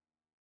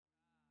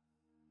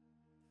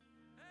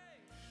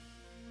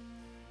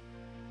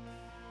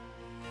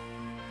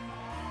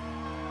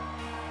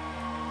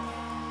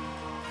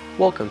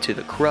Welcome to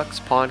the Crux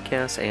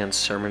Podcast and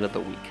Sermon of the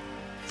Week.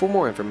 For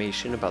more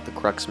information about the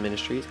Crux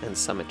Ministries and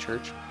Summit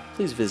Church,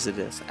 please visit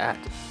us at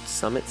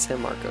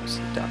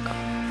summitsanmarcos.com.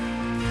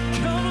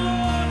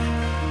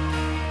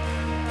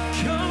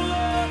 Come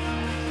Lord,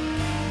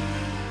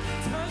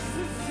 touch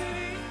the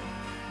city.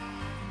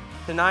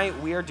 Tonight,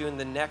 we are doing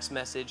the next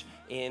message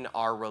in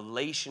our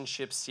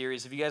relationship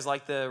series. Have you guys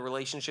liked the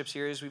relationship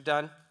series we've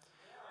done?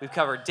 We've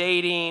covered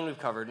dating, we've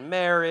covered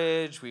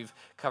marriage, we've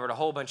covered a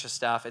whole bunch of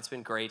stuff. It's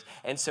been great.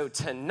 And so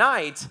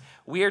tonight,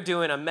 we are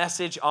doing a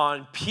message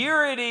on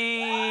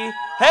purity.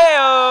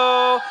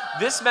 Hey-o!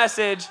 This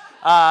message,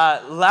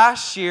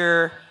 last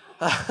year,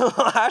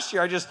 I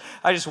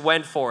just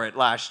went for it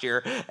last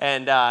year.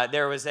 And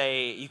there was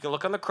you can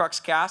look on the Crux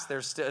Cast.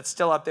 It's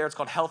still up there. It's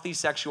called Healthy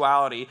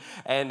Sexuality.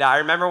 And I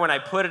remember when I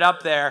put it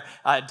up there,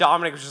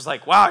 Dominic was just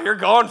like, wow, you're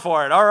going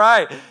for it. All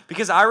right.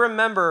 Because I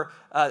remember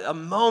a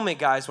moment,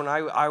 guys, when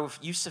I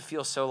used to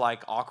feel so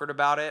like awkward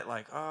about it,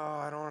 like, oh,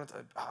 I don't want to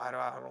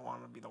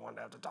be the one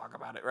to have to talk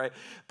about it, right?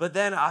 But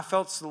then I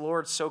felt the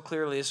Lord so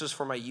clearly. This was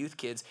for my youth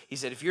kids. He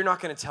said, if you're not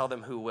going to tell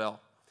them, who will?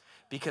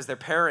 Because their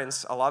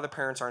parents, a lot of the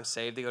parents aren't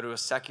saved. They go to a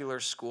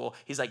secular school.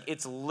 He's like,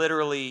 it's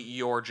literally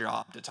your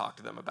job to talk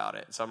to them about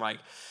it. So I'm like,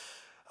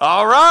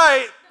 all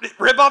right,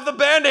 rip off the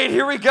Band-Aid,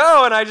 here we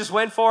go. And I just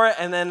went for it.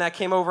 And then that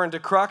came over into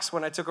Crux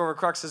when I took over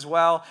Crux as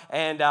well.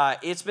 And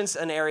it's been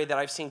an area that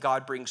I've seen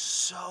God bring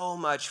so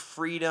much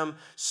freedom,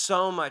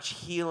 so much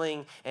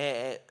healing,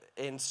 and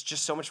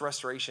just so much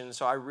restoration.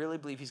 So I really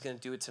believe he's going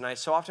to do it tonight.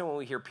 So often when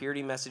we hear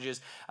purity messages,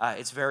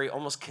 it's very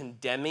almost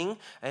condemning.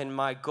 And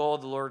my goal,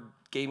 the Lord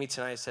gave me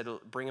tonight, said,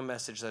 bring a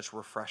message that's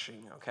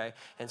refreshing, okay?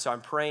 And so I'm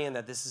praying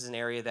that this is an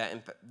area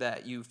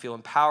that you feel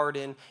empowered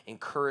in,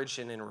 encouraged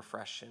in, and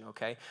refreshed in,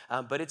 okay?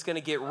 But it's going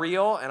to get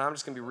real, and I'm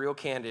just going to be real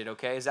candid,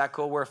 okay? Is that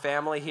cool? We're a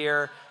family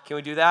here. Can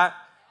we do that?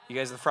 You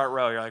guys in the front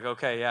row, you're like,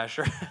 okay, yeah,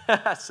 sure.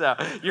 So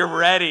you're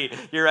ready.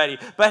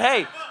 But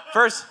hey,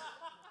 first,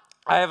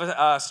 I have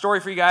a story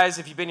for you guys.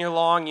 If you've been here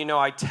long, you know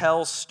I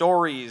tell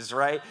stories,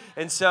 right?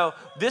 And so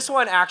this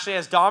one actually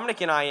has Dominic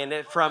and I in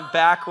it from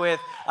back with,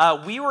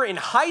 we were in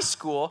high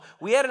school.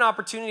 We had an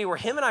opportunity where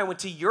him and I went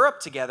to Europe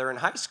together in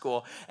high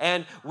school.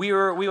 And we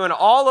went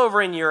all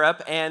over in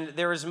Europe. And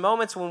there was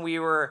moments when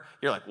you're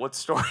like, what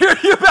story are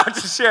you about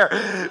to share?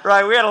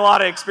 Right? We had a lot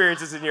of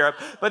experiences in Europe.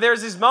 But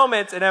there's these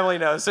moments, and Emily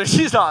knows, so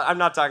I'm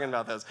not talking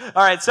about those.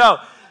 All right, so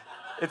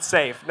it's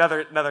safe.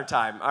 Another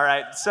time. All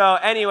right. So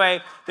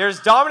anyway,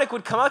 Dominic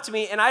would come up to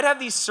me, and I'd have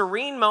these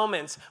serene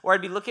moments where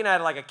I'd be looking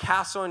at like a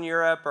castle in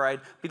Europe, or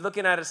I'd be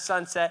looking at a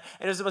sunset,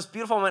 and it was the most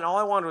beautiful moment. All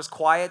I wanted was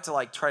quiet to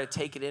like try to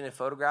take it in and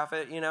photograph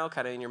it,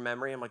 kind of in your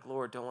memory. I'm like,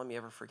 Lord, don't let me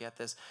ever forget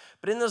this.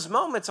 But in those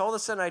moments, all of a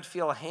sudden, I'd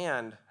feel a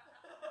hand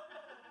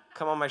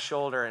come on my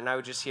shoulder, and I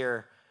would just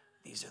hear,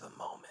 these are the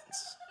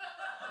moments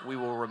we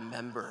will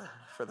remember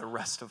for the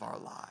rest of our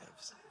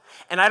lives.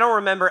 And I don't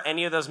remember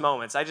any of those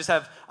moments.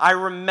 I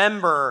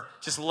remember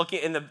just looking,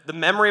 and the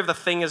memory of the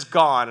thing is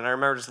gone. And I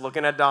remember just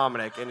looking at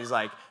Dominic, and he's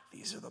like,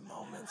 these are the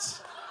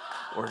moments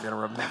we're going to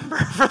remember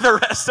for the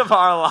rest of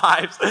our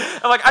lives.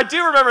 I'm like, I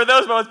do remember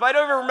those moments, but I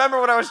don't even remember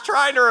what I was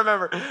trying to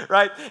remember,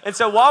 right? And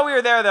so while we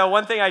were there, though,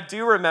 one thing I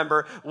do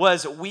remember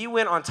was we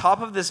went on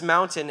top of this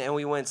mountain, and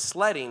we went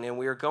sledding, and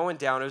we were going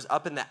down. It was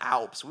up in the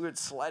Alps. We were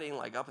sledding,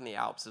 like, up in the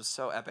Alps. It was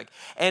so epic.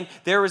 And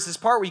there was this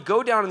part where you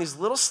go down on these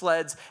little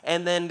sleds,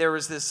 and then there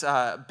was this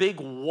big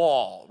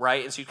wall,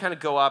 right? And so you kind of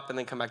go up and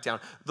then come back down.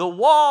 The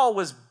wall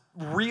was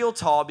real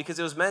tall because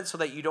it was meant so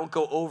that you don't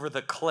go over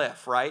the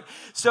cliff, right?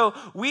 So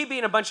we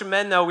being a bunch of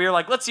men, though, we were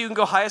like, let's see who can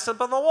go highest up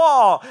on the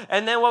wall.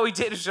 And then what we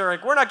did is we were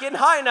like, we're not getting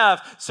high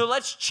enough, so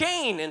let's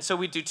chain. And so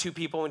we'd do 2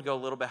 people and we'd go a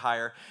little bit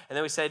higher. And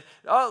then we said,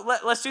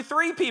 let's do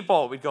 3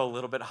 people. We'd go a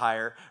little bit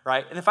higher,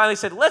 right? And then finally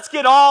said, let's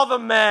get all the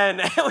men.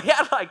 And we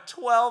had like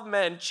 12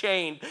 men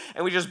chained,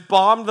 and we just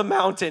bombed the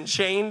mountain,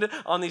 chained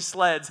on these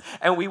sleds.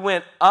 And we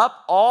went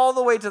up all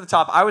the way to the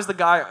top. I was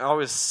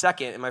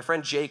second, and my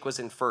friend Jake was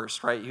in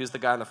first, right? He was the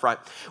guy on the front.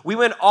 We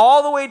went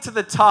all the way to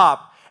the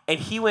top, and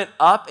he went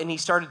up, and he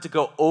started to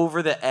go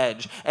over the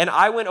edge. And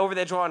I went over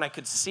the edge, and I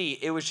could see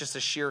it was just a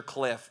sheer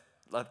cliff.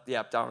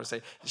 Yeah, Don would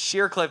say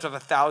sheer cliff of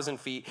 1,000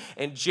 feet.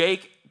 And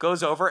Jake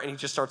goes over, and he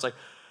just starts like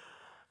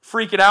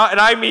freaking out. And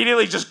I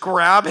immediately just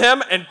grab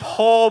him and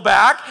pull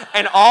back.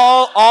 And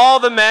all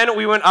the men,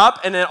 we went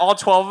up, and then all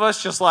 12 of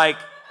us just like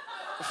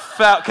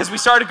fell, because we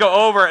started to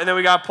go over, and then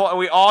we got pulled, and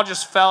we all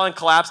just fell and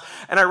collapsed.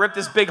 And I ripped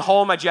this big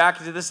hole in my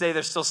jacket. To this day,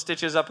 there's still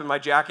stitches up in my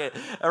jacket.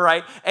 All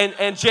right,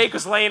 and Jake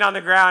was laying on the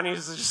ground. And he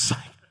was just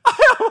like,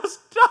 I almost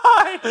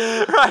died,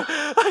 right?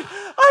 Like,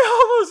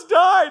 I almost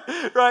died,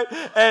 right?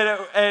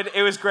 And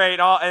it was great.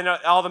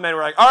 All the men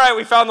were like, all right,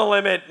 we found the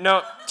limit.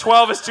 No,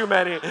 12 is too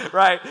many,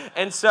 right?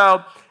 And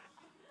so,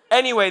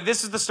 anyway,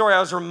 this is the story I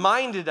was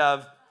reminded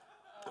of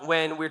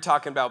when we're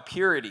talking about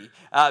purity.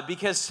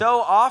 Because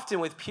so often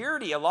with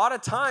purity, a lot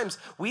of times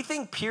we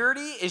think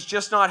purity is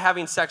just not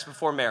having sex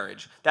before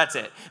marriage. That's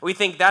it. We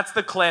think that's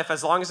the cliff.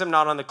 As long as I'm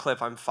not on the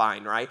cliff, I'm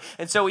fine, right?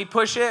 And so we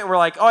push it and we're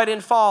like, oh, I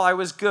didn't fall. I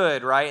was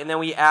good, right? And then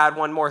we add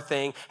one more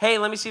thing. Hey,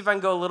 let me see if I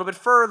can go a little bit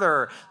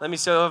further. Let me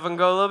see if I can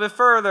go a little bit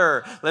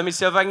further. Let me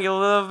see if I can get a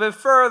little bit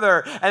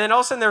further. And then all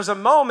of a sudden there's a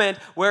moment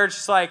where it's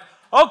just like,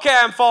 okay,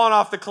 I'm falling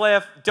off the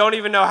cliff. Don't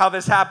even know how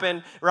this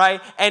happened, right?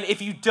 And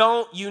if you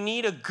don't, you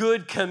need a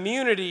good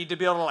community to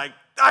be able to like,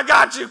 I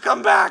got you,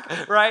 come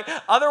back, right?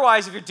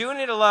 Otherwise, if you're doing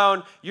it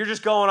alone, you're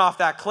just going off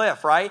that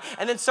cliff, right?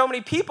 And then so many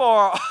people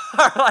are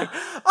like,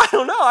 I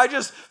don't know, I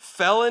just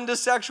fell into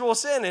sexual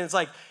sin. And it's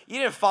like, you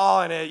didn't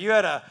fall in it. You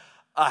had a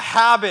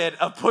habit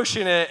of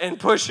pushing it and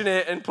pushing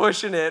it and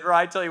pushing it,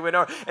 right, till you went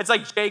over. It's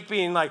like Jake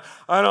being like,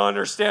 I don't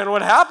understand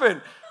what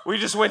happened. We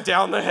just went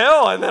down the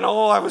hill and then,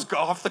 I was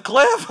off the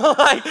cliff.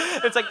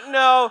 It's like,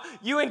 no,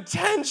 you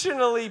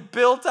intentionally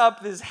built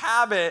up this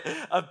habit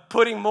of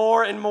putting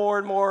more and more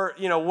and more,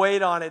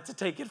 weight on it to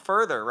take it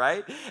further,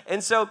 right?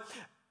 And so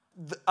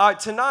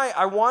tonight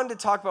I wanted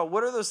to talk about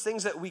what are those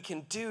things that we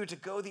can do to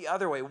go the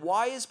other way.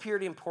 Why is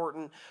purity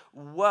important?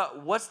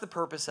 What's the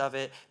purpose of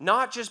it?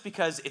 Not just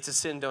because it's a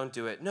sin, don't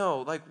do it.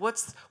 No, like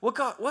what's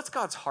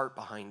God's heart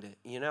behind it,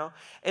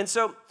 And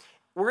so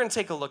we're going to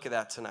take a look at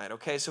that tonight,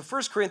 okay? So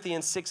 1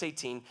 Corinthians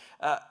 6:18,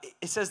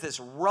 it says this,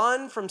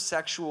 run from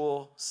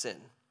sexual sin, !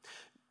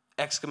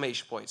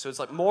 So it's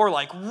like more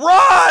like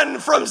run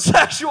from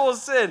sexual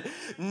sin.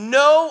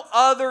 No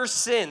other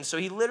sin. So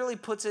he literally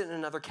puts it in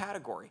another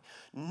category.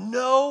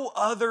 No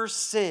other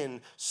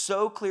sin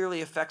so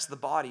clearly affects the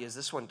body as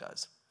this one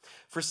does.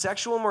 For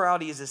sexual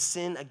immorality is a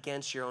sin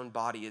against your own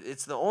body.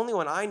 It's the only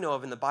one I know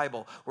of in the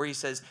Bible where he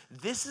says,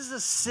 this is a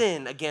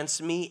sin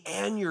against me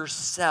and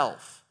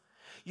yourself.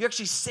 You're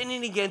actually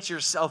sinning against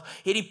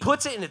yourself. And he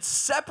puts it in its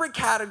separate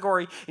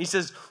category. And he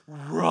says,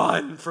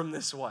 run from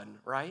this one,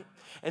 right?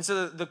 And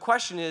so the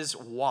question is,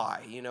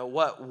 why?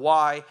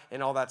 Why,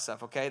 and all that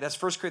stuff, okay?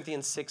 That's 1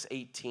 Corinthians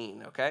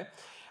 6:18, okay?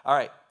 All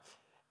right.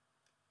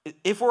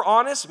 If we're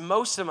honest,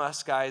 most of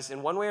us, guys,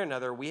 in one way or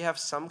another, we have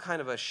some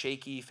kind of a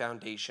shaky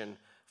foundation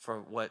for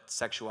what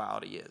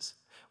sexuality is.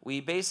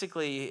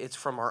 It's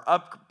from our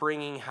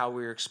upbringing, how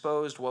we were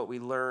exposed, what we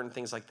learned,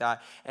 things like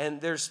that.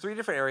 And there's 3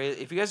 different areas.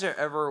 If you guys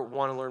ever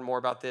want to learn more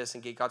about this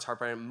and get God's heart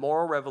behind it,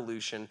 Moral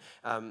Revolution,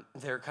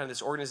 they're kind of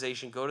this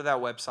organization. Go to that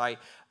website.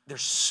 They're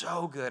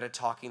so good at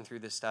talking through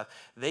this stuff.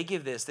 They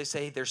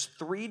say there's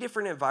 3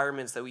 different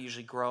environments that we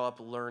usually grow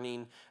up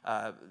learning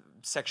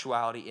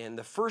sexuality in.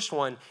 The first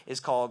one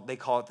they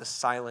call it the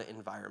silent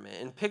environment.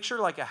 And picture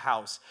like a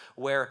house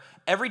where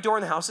every door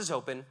in the house is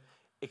open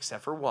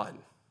except for one.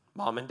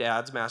 Mom and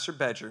dad's master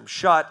bedroom,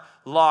 shut,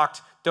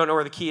 locked, don't know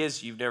where the key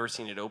is. You've never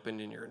seen it opened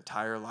in your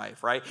entire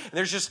life, right? And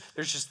there's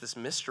just this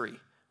mystery.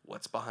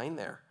 What's behind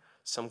there?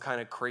 Some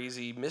kind of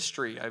crazy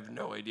mystery. I have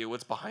no idea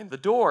what's behind the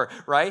door,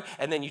 right?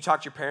 And then you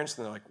talk to your parents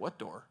and they're like, what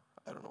door?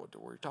 I don't know what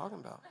door you're talking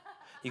about.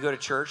 You go to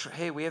church,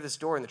 hey, we have this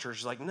door, and the church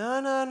is like,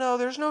 no,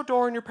 there's no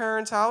door in your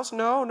parents' house.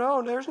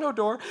 No, there's no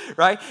door,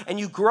 right? And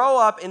you grow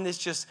up in this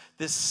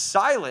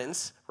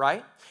silence,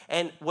 right?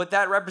 And what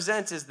that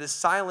represents is this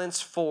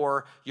silence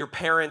for your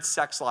parents'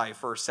 sex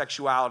life or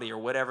sexuality or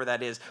whatever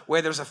that is,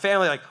 where there's a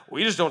family like,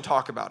 we just don't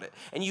talk about it.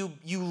 And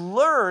you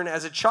learn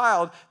as a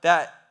child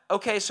that,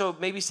 okay, so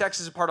maybe sex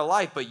is a part of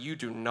life, but you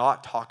do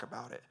not talk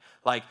about it.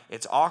 Like,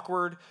 it's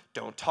awkward,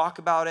 don't talk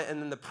about it.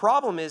 And then the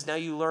problem is now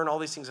you learn all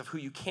these things of who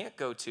you can't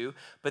go to,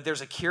 but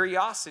there's a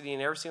curiosity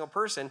in every single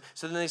person.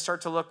 So then they start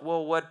to look,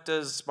 well, what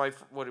did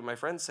my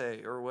friends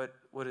say? Or what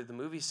did the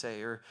movie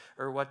say? Or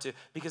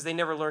because they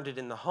never learned it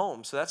in the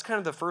home. So that's kind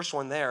of the first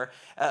one there.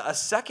 A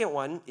second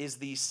one is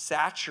the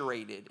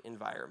saturated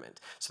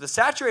environment. So the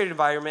saturated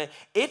environment,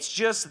 it's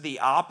just the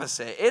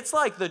opposite. It's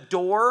like the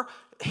door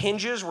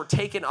hinges were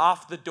taken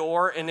off the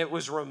door and it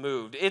was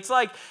removed. It's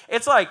like,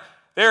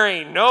 there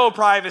ain't no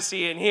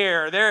privacy in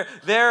here.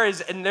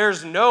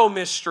 There's no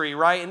mystery,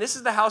 right? And this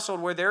is the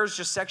household where there's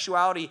just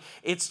sexuality.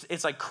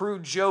 It's like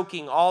crude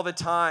joking all the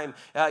time.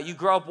 You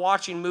grow up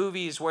watching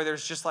movies where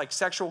there's just like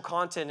sexual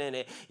content in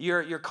it.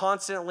 You're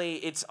constantly,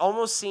 it's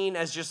almost seen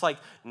as just like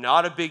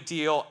not a big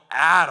deal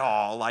at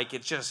all. Like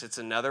it's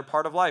another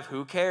part of life.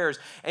 Who cares?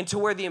 And to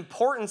where the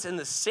importance and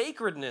the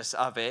sacredness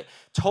of it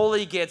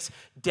totally gets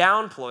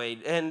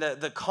downplayed. And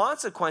the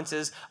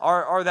consequences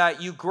are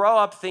that you grow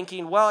up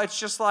thinking, well, it's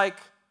just like,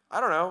 I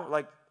don't know,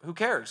 like, who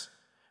cares,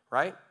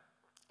 right?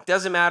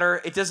 Doesn't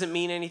matter. It doesn't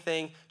mean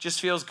anything.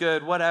 Just feels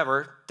good,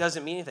 whatever.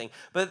 Doesn't mean anything.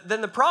 But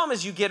then the problem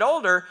is you get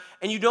older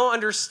and you don't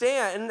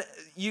understand.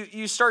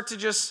 You start to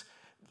just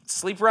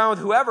sleep around with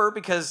whoever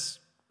because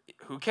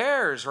who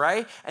cares,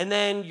 right? And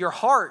then your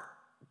heart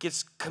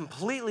gets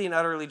completely and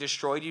utterly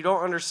destroyed. You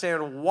don't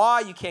understand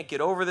why you can't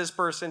get over this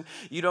person.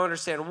 You don't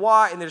understand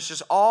why. And there's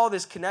just all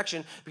this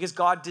connection because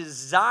God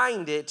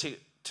designed it to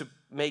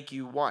make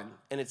you one,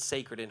 and it's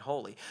sacred and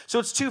holy. So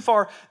it's too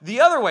far the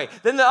other way.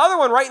 Then the other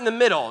one right in the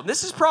middle,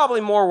 this is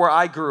probably more where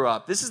I grew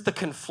up. This is the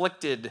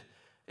conflicted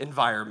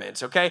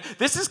environment, okay?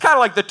 This is kind of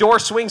like the door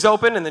swings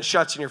open and then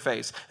shuts in your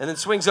face, and then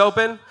swings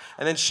open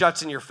and then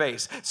shuts in your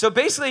face. So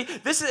basically,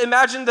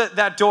 imagine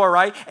that door,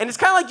 right? And it's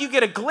kind of like you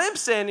get a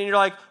glimpse in and you're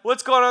like,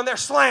 what's going on there?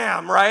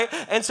 Slam, right?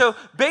 And so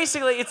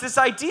basically, it's this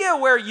idea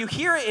where you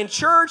hear it in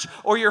church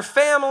or your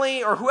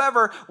family or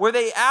whoever, where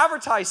they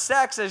advertise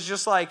sex as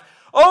just like,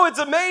 oh, it's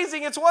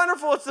amazing, it's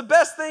wonderful, it's the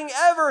best thing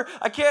ever.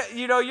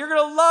 You're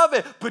gonna love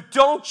it. But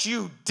don't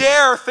you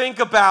dare think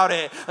about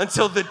it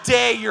until the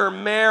day you're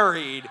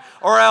married.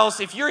 Or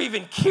else, if you're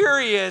even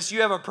curious,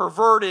 you have a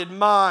perverted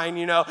mind,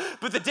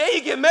 But the day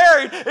you get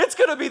married, it's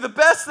gonna be the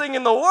best thing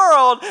in the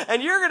world,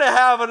 and you're gonna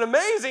have an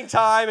amazing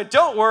time, and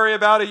don't worry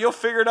about it, you'll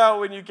figure it out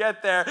when you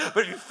get there.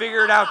 But if you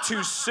figure it out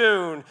too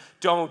soon,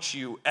 don't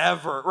you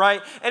ever,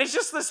 right? And it's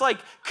just this like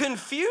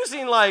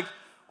confusing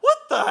what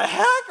the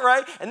heck,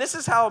 right? And this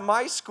is how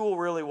my school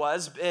really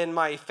was and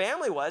my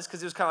family was,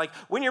 because it was kind of like,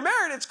 when you're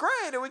married, it's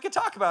great, and we can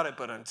talk about it,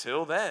 but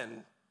until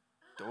then,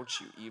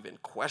 don't you even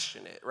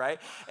question it,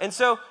 right? And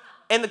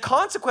the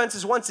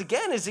consequences, once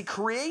again, is it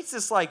creates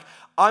this I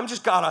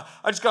just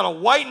gotta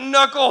white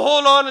knuckle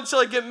hold on until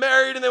I get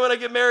married, and then when I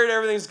get married,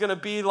 everything's gonna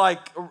be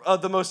like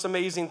the most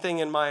amazing thing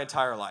in my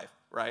entire life,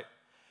 right?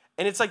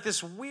 And it's like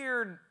this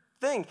weird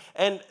thing.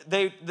 And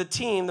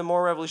the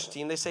Moral Revolution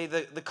team, they say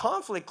the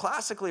conflict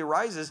classically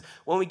arises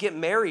when we get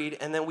married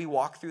and then we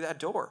walk through that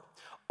door,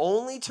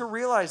 only to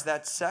realize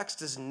that sex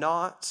does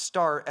not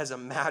start as a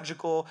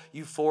magical,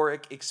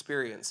 euphoric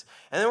experience.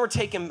 And then we're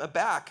taken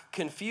aback,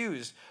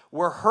 confused.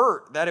 We're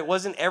hurt that it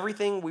wasn't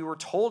everything we were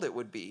told it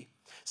would be.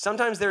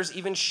 Sometimes there's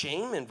even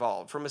shame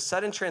involved from a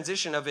sudden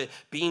transition of it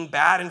being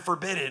bad and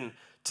forbidden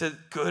to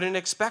good and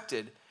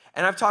expected.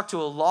 And I've talked to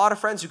a lot of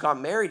friends who got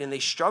married and they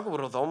struggled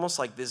with almost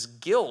like this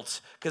guilt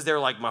because they're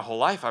like, my whole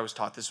life I was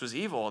taught this was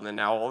evil, and then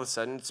now all of a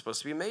sudden it's supposed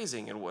to be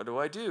amazing, and what do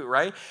I do,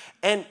 right?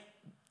 And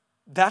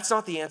that's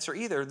not the answer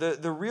either.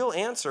 The real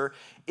answer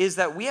is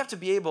that we have to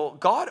be able,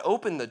 God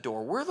opened the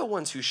door. We're the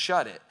ones who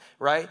shut it,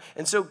 right?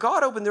 And so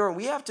God opened the door, and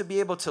we have to be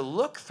able to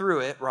look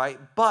through it, right?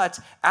 But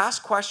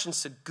ask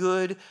questions to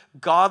good,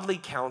 godly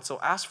counsel.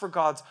 Ask for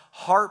God's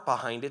heart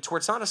behind it, to where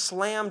it's not a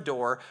slam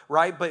door,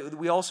 right? But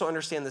we also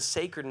understand the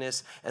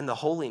sacredness and the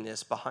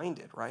holiness behind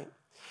it, right?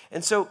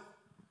 And so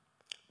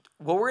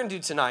what we're going to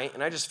do tonight,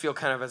 and I just feel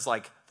kind of as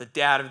like the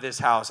dad of this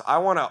house, I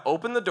want to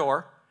open the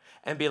door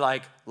and be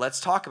like, let's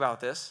talk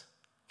about this,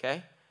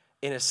 okay,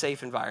 in a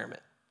safe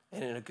environment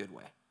and in a good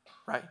way,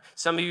 right?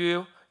 Some of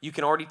you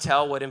can already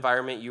tell what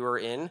environment you are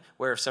in,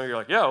 where if some of you are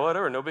like, yeah,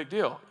 whatever, no big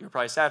deal. You're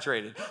probably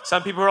saturated.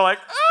 Some people are like,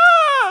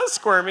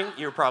 squirming.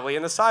 You're probably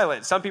in the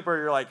silent. Some people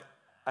you're like,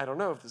 I don't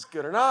know if this is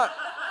good or not.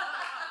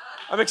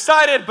 I'm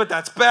excited, but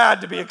that's bad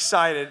to be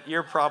excited.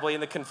 You're probably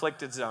in the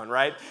conflicted zone,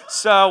 right?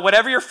 So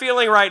whatever you're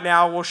feeling right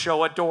now will show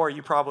what door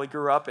you probably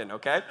grew up in,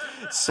 okay?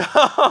 So,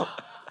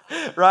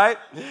 right?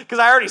 Because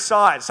I already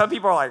saw it. Some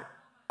people are like,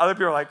 other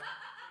people are like,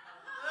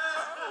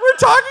 we're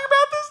talking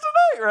about this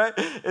tonight,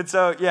 right? And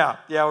so, yeah,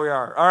 we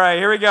are. All right,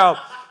 here we go.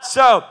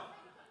 So,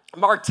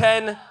 Mark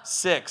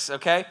 10:6,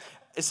 okay?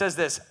 It says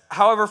this,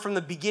 however, from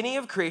the beginning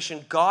of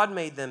creation, God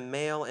made them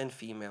male and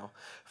female.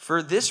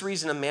 For this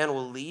reason, a man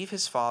will leave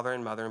his father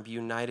and mother and be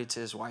united to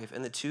his wife,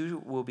 and the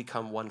two will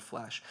become one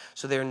flesh.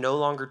 So they are no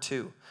longer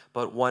two,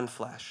 but one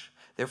flesh.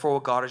 Therefore,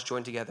 what God has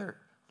joined together,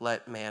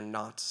 let man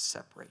not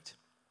separate.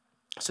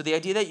 So the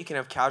idea that you can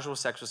have casual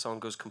sex with someone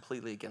goes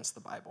completely against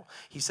the Bible.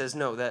 He says,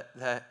 no,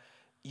 that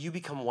you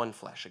become one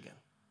flesh again,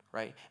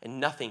 right? And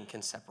nothing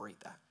can separate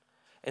that.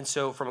 And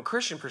so from a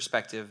Christian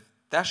perspective,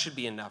 that should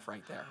be enough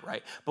right there,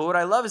 right? But what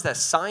I love is that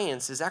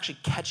science is actually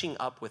catching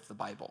up with the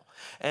Bible.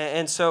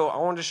 And so I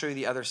wanted to show you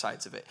the other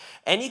sides of it.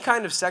 Any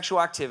kind of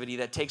sexual activity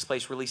that takes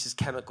place releases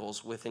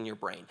chemicals within your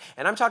brain.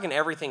 And I'm talking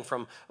everything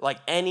from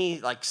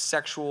any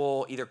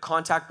sexual either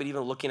contact, but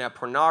even looking at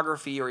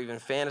pornography or even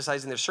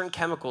fantasizing. There's certain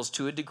chemicals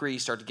to a degree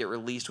start to get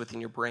released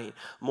within your brain,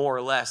 more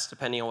or less,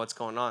 depending on what's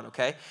going on,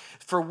 okay?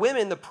 For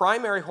women, the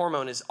primary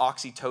hormone is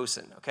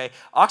oxytocin, okay?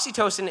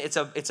 Oxytocin,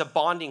 it's a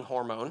bonding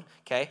hormone,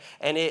 okay?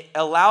 And it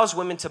allows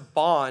women to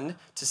bond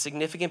to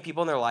significant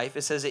people in their life.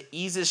 It says it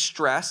eases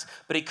stress,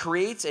 but it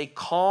creates a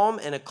calm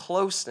and a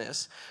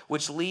closeness,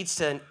 which leads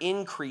to an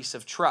increase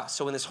of trust.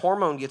 So when this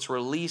hormone gets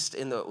released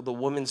in the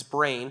woman's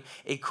brain,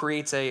 it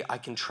creates a, I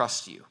can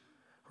trust you,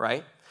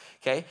 right?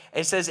 Okay.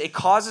 And it says it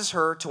causes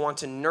her to want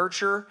to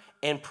nurture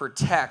and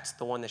protect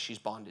the one that she's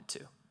bonded to.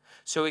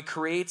 So it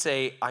creates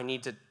a, I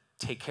need to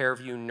take care of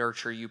you,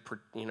 nurture you,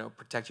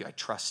 protect you. I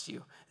trust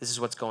you. This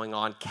is what's going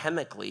on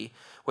chemically,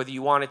 whether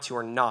you want it to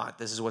or not.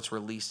 This is what's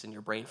released in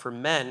your brain. For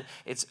men,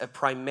 it's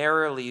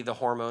primarily the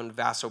hormone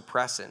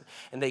vasopressin.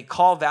 And they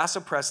call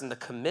vasopressin the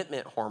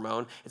commitment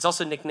hormone. It's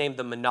also nicknamed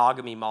the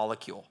monogamy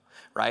molecule,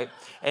 right?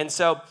 And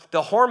so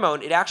the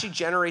hormone, it actually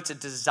generates a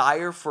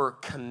desire for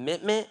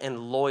commitment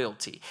and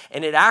loyalty.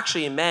 And it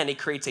actually, in men, it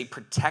creates a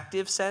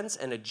protective sense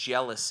and a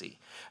jealousy.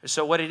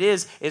 So what it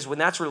is when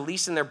that's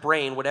released in their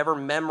brain, whatever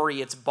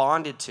memory it's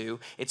bonded to,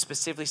 it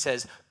specifically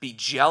says, be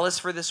jealous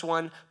for this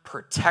one,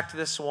 protect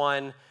this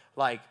one,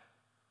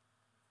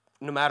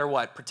 no matter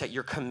what,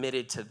 you're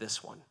committed to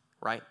this one,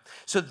 right?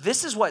 So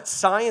this is what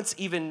science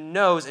even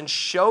knows and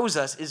shows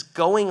us is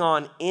going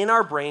on in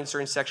our brains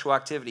during sexual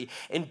activity.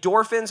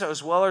 Endorphins,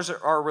 as well as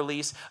are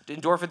released.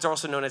 Endorphins are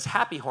also known as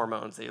happy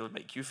hormones. They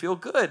make you feel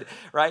good,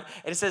 right?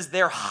 And it says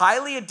they're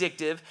highly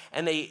addictive,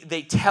 and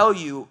they tell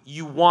you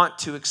want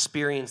to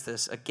experience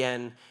this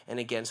again and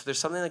again. So there's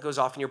something that goes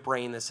off in your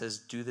brain that says,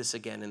 do this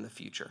again in the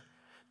future.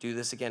 Do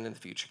this again in the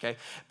future, okay?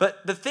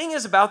 But the thing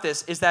is about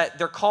this is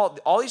that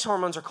all these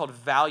hormones are called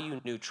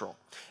value neutral.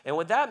 And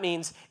what that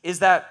means is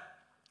that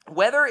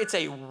whether it's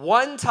a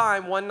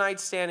one-time, one-night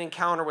stand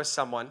encounter with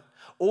someone,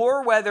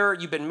 or whether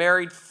you've been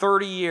married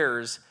 30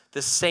 years,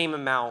 the same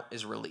amount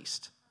is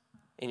released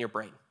in your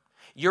brain.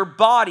 Your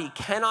body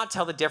cannot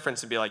tell the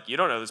difference and be like, you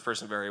don't know this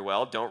person very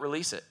well, don't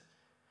release it,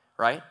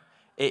 right?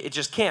 It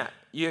just can't.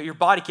 Your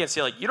body can't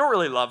say, like, you don't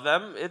really love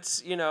them.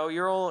 It's,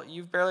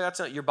 you've barely got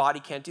to know. Your body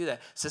can't do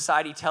that.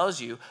 Society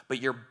tells you,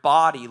 but your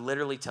body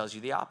literally tells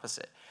you the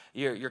opposite.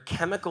 Your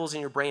chemicals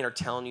in your brain are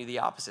telling you the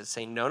opposite,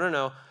 saying,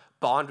 no,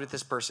 bond with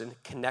this person,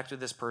 connect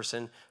with this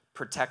person,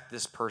 protect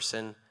this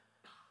person,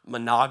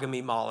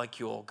 monogamy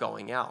molecule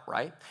going out,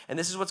 right? And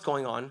this is what's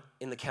going on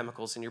in the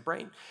chemicals in your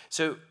brain.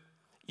 So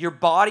your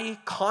body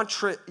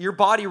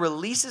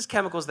releases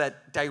chemicals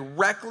that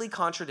directly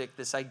contradict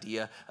this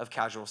idea of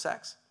casual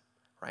sex,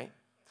 right?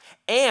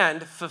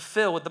 And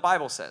fulfill what the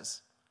Bible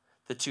says.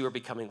 The two are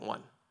becoming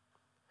one.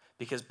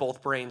 Because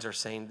both brains are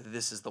saying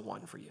this is the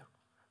one for you,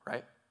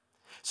 right?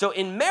 So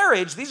in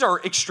marriage, these are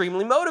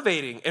extremely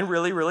motivating and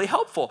really, really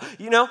helpful.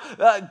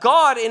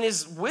 God in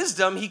his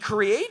wisdom, he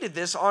created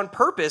this on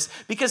purpose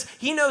because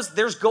he knows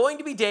there's going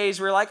to be days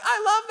where you're like,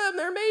 I love them,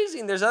 they're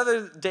amazing. There's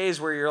other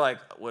days where you're like,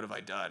 what have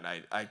I done?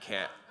 I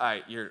can't,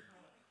 I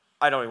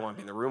don't even want to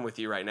be in the room with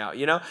you right now,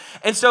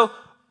 And so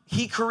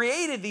he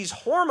created these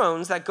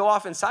hormones that go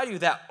off inside of you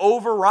that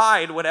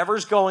override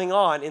whatever's going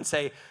on and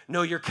say,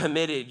 no, you're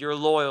committed, you're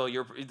loyal,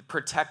 you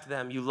protect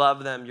them, you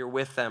love them, you're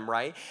with them,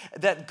 right?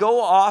 That go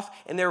off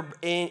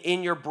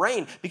in your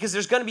brain because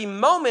there's going to be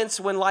moments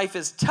when life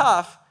is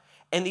tough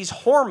and these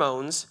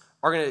hormones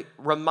are going to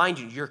remind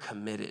you, you're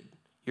committed,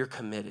 you're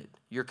committed,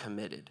 you're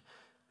committed.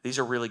 These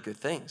are really good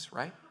things,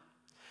 right?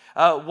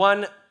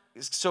 One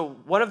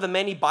of the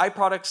many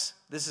byproducts,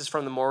 this is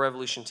from the More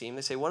Revolution team,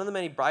 they say one of the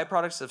many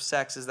byproducts of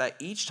sex is that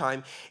each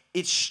time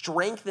it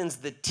strengthens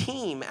the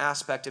team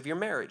aspect of your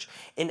marriage.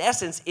 In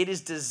essence, it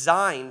is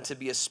designed to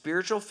be a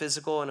spiritual,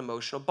 physical, and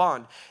emotional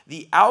bond.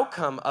 The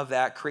outcome of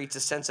that creates a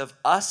sense of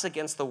us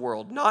against the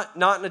world, not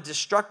in a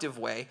destructive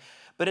way,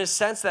 but in a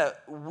sense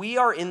that we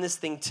are in this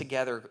thing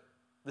together.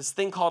 This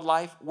thing called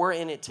life, we're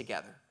in it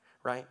together,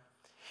 right?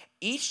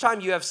 Each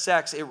time you have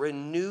sex, it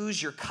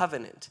renews your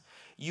covenant.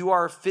 You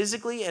are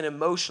physically and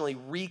emotionally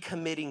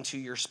recommitting to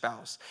your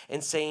spouse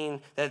and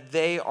saying that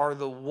they are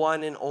the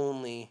one and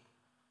only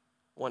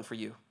one for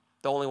you,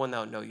 the only one that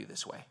will know you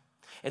this way.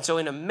 And so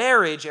in a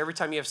marriage, every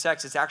time you have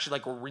sex, it's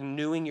actually like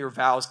renewing your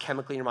vows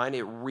chemically in your mind.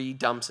 It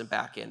redumps it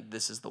back in.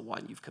 This is the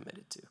one you've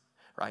committed to,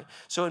 right?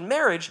 So in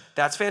marriage,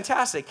 that's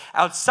fantastic.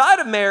 Outside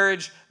of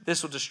marriage,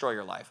 this will destroy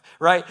your life,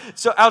 right?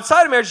 So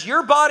outside of marriage,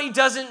 your body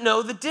doesn't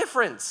know the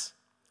difference.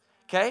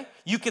 Okay?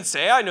 You can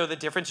say, I know the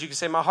difference. You can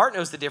say, my heart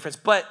knows the difference.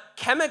 But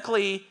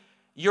chemically,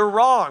 you're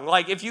wrong.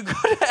 Like, if you go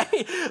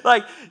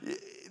to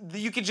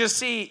you can just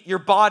see your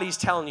body's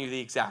telling you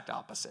the exact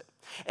opposite.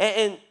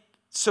 And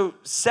so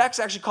sex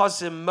actually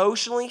causes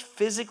emotionally,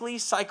 physically,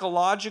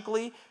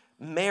 psychologically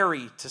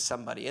marry to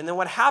somebody. And then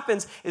what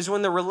happens is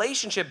when the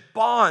relationship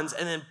bonds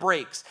and then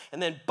breaks, and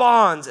then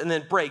bonds and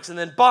then breaks, and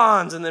then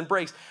bonds and then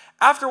breaks.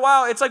 After a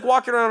while, it's like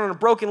walking around on a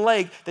broken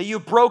leg that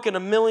you've broken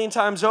 1,000,000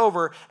 times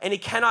over, and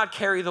it cannot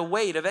carry the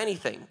weight of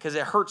anything because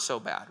it hurts so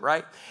bad,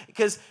 right?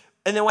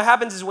 And then what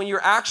happens is when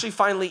you're actually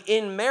finally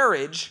in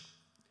marriage,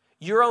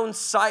 your own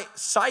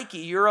psyche,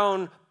 your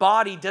own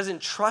body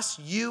doesn't trust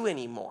you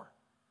anymore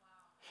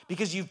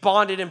because you've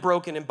bonded and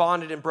broken and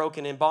bonded and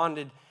broken and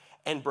bonded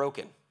and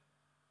broken.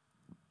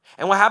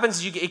 And what happens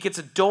is it gets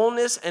a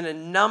dullness and a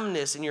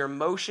numbness in your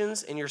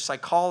emotions and your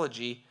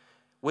psychology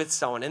with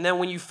someone. And then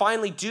when you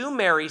finally do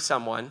marry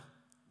someone,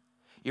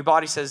 your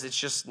body says it's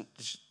just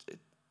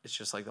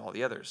like all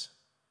the others.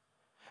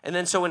 And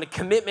then so when a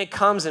commitment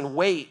comes and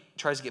weight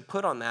tries to get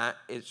put on that,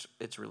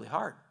 it's really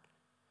hard.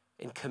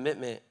 And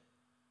commitment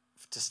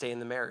to stay in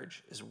the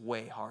marriage is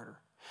way harder.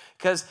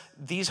 Because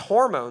these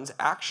hormones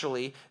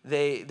actually,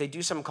 they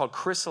do something called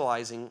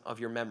crystallizing of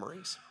your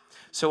memories.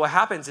 So what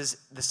happens is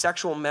the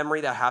sexual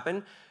memory that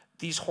happened,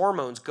 these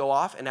hormones go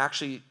off and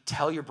actually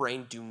tell your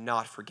brain, do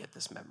not forget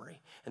this memory.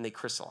 And they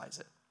crystallize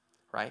it,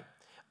 right?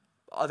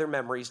 Other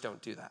memories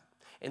don't do that.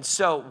 And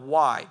so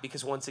why?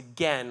 Because once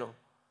again,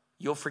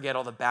 you'll forget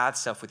all the bad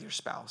stuff with your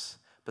spouse,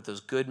 but those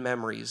good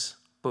memories,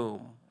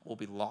 boom, will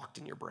be locked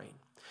in your brain.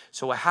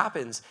 So what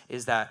happens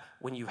is that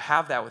when you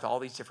have that with all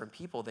these different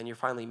people, then you're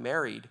finally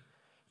married,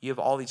 you have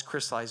all these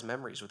crystallized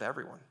memories with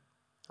everyone,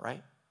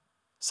 right?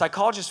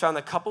 Psychologists found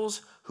that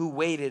couples who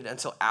waited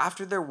until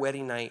after their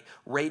wedding night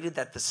rated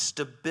that the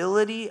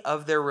stability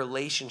of their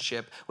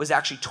relationship was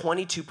actually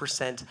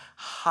 22%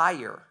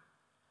 higher,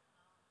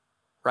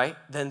 right,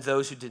 than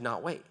those who did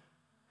not wait.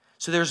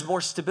 So there's more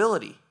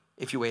stability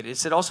if you waited. It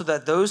said also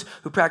that those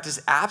who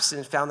practiced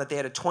abstinence found that they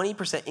had a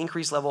 20%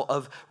 increased level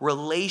of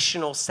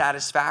relational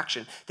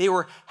satisfaction. They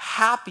were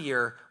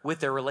happier with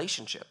their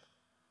relationship.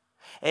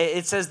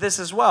 It says this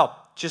as well,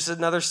 just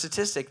another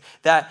statistic,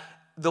 that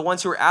the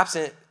ones who were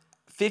abstinent,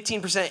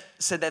 15%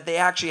 said that they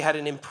actually had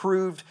an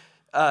improved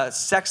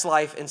sex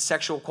life and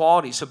sexual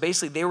quality. So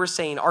basically they were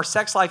saying our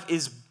sex life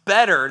is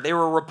better. They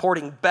were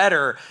reporting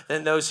better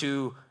than those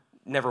who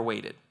never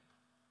waited.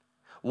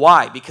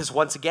 Why? Because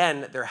once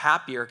again, they're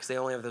happier because they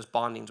only have those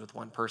bondings with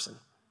one person.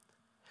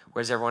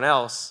 Whereas everyone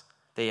else,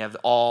 they have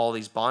all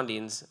these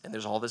bondings and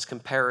there's all this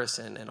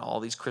comparison and all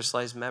these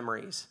crystallized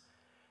memories.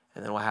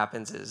 And then what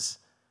happens is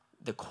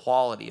the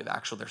quality of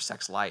actual their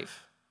sex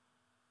life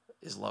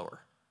is lower,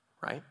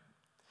 right?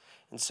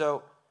 And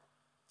so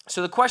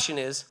the question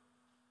is,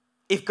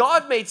 if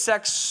God made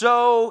sex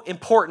so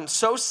important,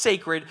 so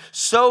sacred,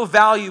 so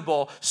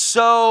valuable,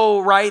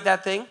 so, right,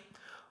 that thing,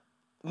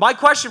 my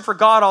question for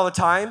God all the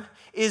time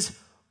is,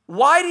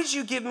 why did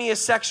you give me a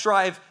sex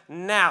drive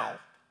now?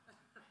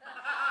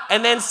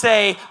 And then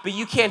say, but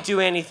you can't do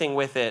anything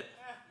with it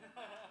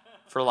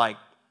for like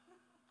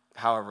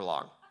however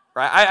long,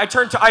 right?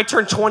 I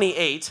turned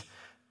 28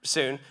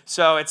 soon,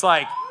 so it's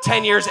like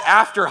 10 years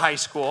after high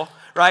school,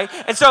 right?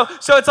 And so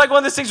it's like one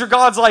of those things where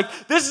God's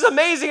like, this is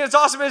amazing, it's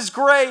awesome, it's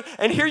great,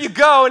 and here you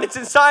go, and it's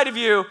inside of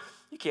you.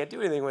 You can't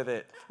do anything with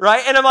it,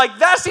 right? And I'm like,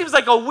 that seems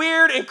like a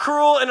weird and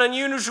cruel and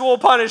unusual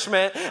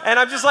punishment. And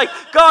I'm just like,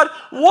 God,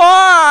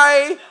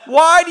 why?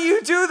 Why do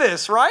you do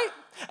this, right?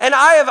 And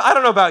I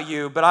don't know about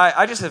you, but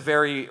I just have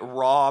very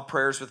raw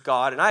prayers with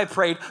God. And I have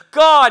prayed,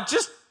 God,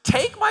 just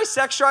take my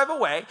sex drive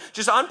away,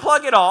 just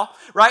unplug it all,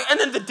 right? And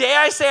then the day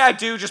I say I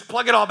do, just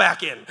plug it all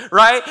back in,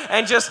 right?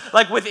 And just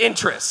like with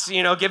interest,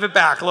 give it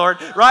back, Lord,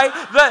 right?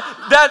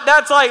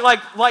 That's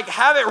like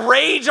have it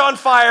rage on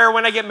fire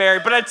when I get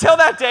married. But until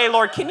that day,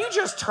 Lord, can you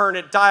just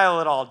dial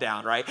it all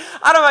down, right?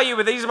 I don't know about you,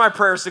 but these are my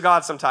prayers to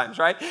God sometimes,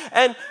 right?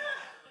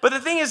 But the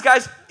thing is,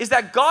 guys, is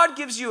that God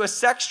gives you a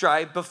sex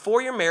drive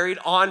before you're married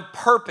on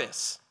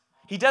purpose.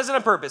 He does it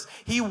on purpose.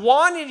 He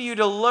wanted you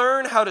to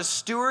learn how to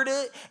steward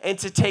it and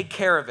to take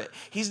care of it.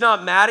 He's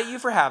not mad at you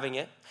for having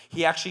it.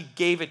 He actually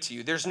gave it to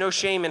you. There's no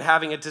shame in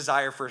having a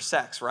desire for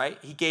sex, right?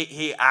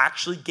 He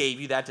actually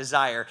gave you that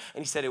desire,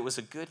 and he said it was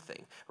a good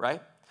thing,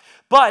 right?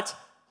 But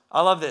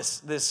I love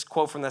this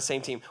quote from that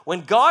same team.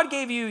 When God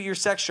gave you your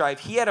sex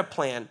drive, he had a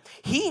plan.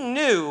 He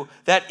knew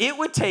that it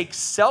would take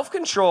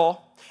self-control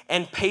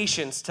and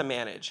patience to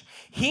manage.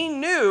 He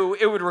knew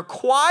it would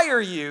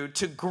require you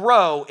to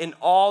grow in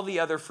all the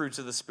other fruits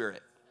of the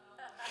Spirit.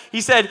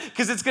 He said,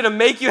 because it's going to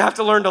make you have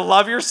to learn to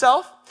love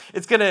yourself.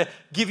 It's going to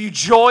give you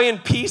joy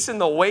and peace in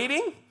the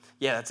waiting.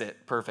 Yeah, that's it.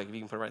 Perfect. If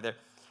you can put it right there.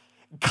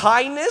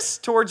 Kindness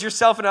towards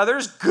yourself and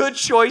others, good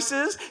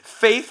choices,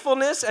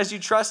 faithfulness as you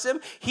trust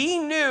him. He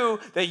knew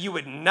that you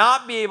would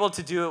not be able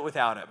to do it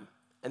without him.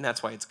 And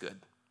that's why it's good.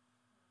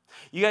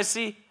 You guys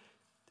see,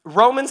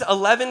 Romans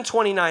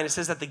 11:29, it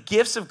says that the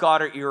gifts of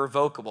God are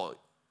irrevocable.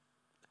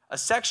 A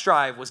sex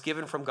drive was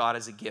given from God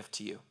as a gift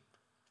to you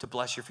to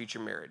bless your future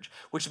marriage,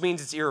 which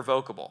means it's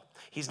irrevocable.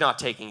 He's not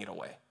taking it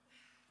away.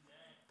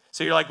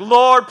 So you're like,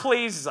 Lord,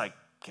 please. He's like,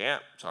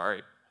 can't,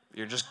 sorry.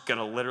 You're just going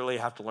to literally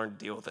have to learn to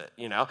deal with it,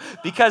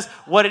 Because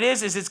what it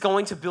is it's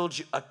going to build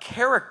you a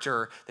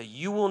character that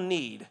you will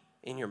need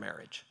in your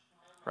marriage,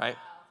 right?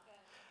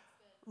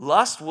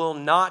 Lust will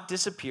not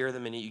disappear the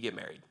minute you get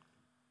married.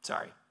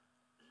 Sorry.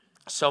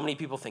 So many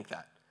people think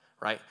that,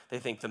 right? They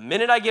think the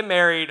minute I get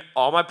married,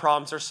 all my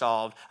problems are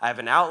solved. I have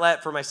an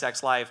outlet for my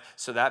sex life,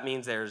 so that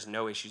means there's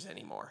no issues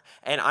anymore.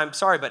 And I'm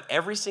sorry, but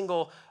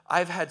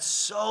I've had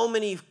so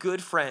many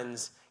good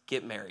friends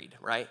get married,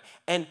 right?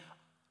 And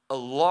a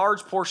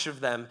large portion of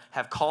them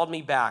have called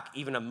me back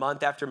even a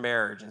month after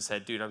marriage and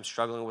said, dude, I'm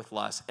struggling with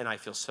lust, and I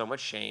feel so much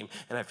shame,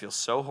 and I feel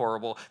so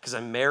horrible because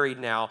I'm married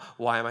now.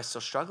 Why am I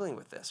still struggling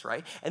with this,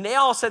 right? And they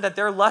all said that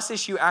their lust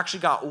issue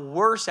actually got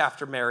worse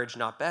after marriage,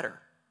 not better.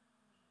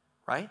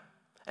 Right?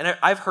 And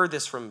I've heard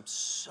this from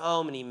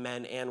so many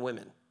men and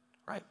women,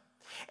 right?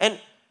 And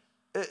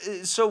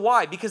so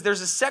why? Because there's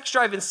a sex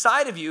drive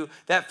inside of you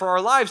that for our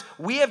lives,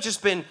 we have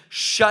just been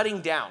shutting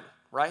down,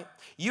 right?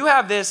 You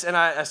have this, and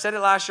I said it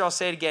last year, I'll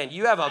say it again.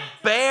 You have a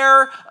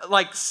bear,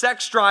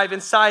 sex drive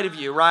inside of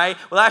you, right?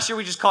 Well, last year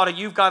we just called it,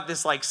 you've got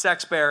this,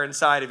 sex bear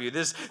inside of you.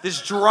 This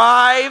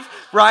drive,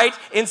 right,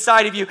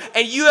 inside of you.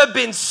 And you have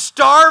been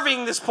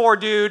starving this poor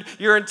dude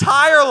your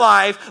entire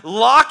life,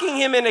 locking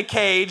him in a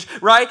cage,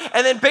 right?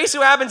 And then basically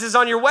what happens is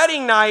on your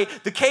wedding night,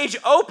 the cage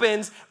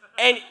opens,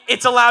 and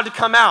it's allowed to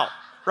come out,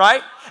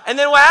 right? And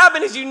then what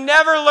happened is you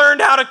never learned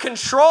how to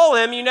control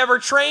him. You never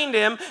trained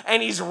him,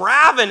 and he's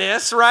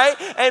ravenous, right?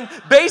 And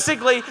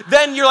basically,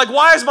 then you're like,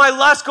 why is my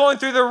lust going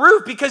through the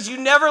roof? Because you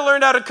never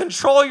learned how to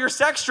control your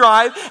sex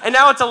drive, and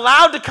now it's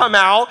allowed to come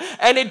out,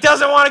 and it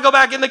doesn't want to go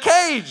back in the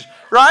cage,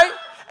 right?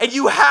 And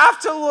you have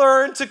to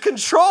learn to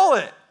control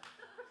it,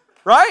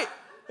 right?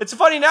 It's a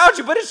funny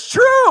analogy, but it's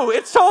true.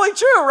 It's totally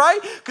true, right?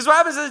 Because what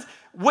happens is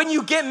when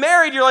you get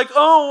married, you're like,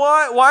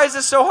 oh, why is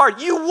this so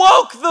hard? You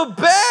woke the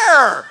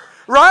bear.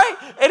 Right?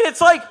 And it's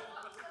like,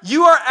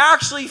 You are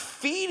actually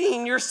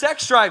feeding your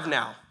sex drive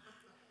now.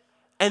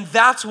 And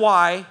that's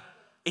why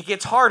it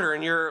gets harder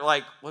and you're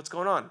like, what's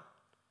going on?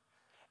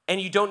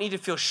 And you don't need to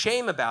feel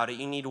shame about it.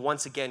 You need to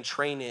once again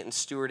train it and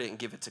steward it and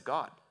give it to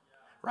God,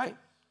 right?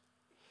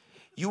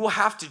 You will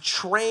have to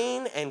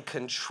train and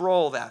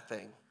control that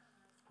thing,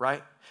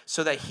 right?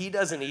 So that he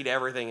doesn't eat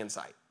everything in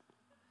sight,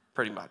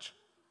 pretty much.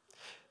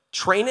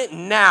 Train it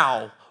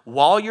now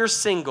while you're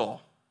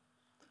single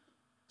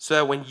so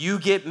that when you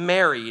get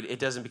married, it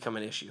doesn't become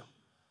an issue,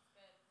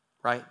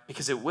 right?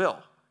 Because it will.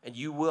 And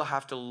you will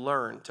have to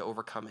learn to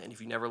overcome it. And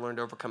if you never learn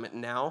to overcome it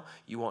now,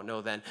 you won't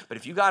know then. But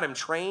if you got him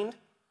trained,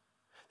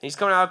 and he's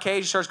coming out of the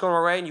cage, he starts going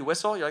away, and you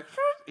whistle, you're like,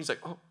 he's like,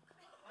 oh.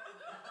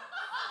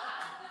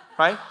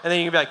 Right? And then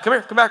you can be like, come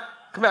here, come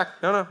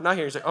back. No, not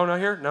here. He's like, oh, not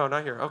here? No,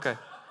 not here. Okay.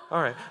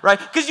 All right. Right?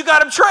 Because you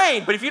got him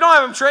trained. But if you don't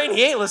have him trained,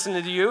 he ain't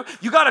listening to you.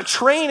 You got to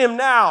train him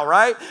now,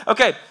 right?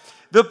 Okay.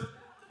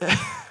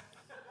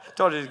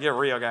 Told you to get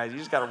real, guys. You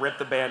just got to rip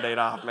the Band-Aid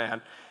off,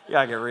 man. You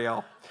got to get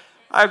real.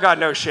 I've got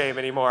no shame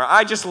anymore.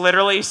 I just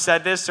literally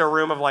said this to a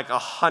room of like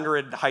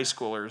 100 high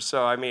schoolers.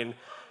 So, I mean,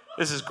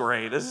 this is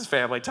great. This is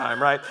family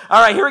time, right?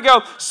 All right, here we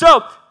go.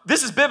 So,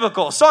 this is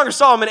biblical. Song of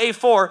Solomon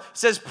 8:4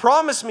 says,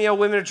 promise me, O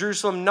women of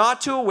Jerusalem,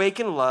 not to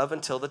awaken love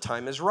until the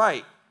time is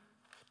right.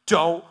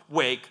 Don't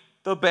wake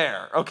the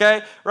bear,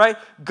 okay? Right?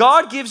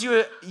 God gives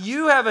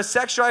you have a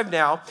sex drive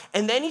now,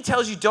 and then he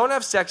tells you don't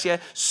have sex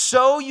yet,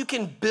 so you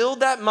can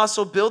build that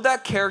muscle, build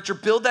that character,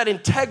 build that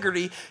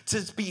integrity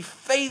to be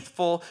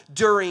faithful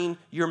during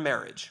your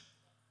marriage.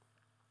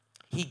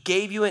 He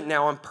gave you it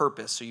now on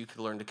purpose so you could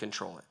learn to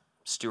control it,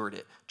 steward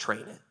it, train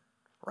it,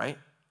 right?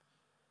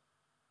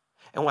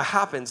 And what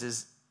happens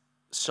is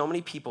so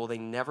many people, they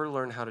never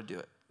learn how to do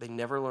it. They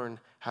never learn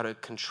how to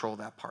control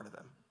that part of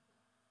them.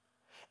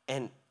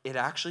 And it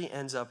actually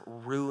ends up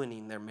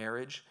ruining their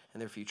marriage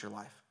and their future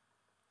life.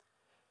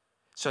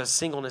 So as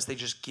singleness, they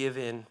just give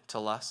in to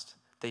lust.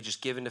 They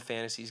just give in to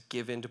fantasies,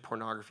 give in to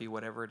pornography,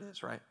 whatever it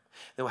is, right?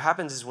 Then what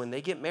happens is when they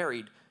get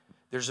married,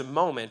 there's a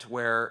moment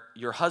where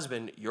your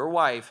husband, your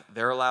wife,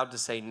 they're allowed to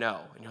say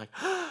no. And you're like,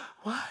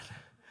 what?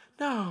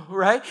 No,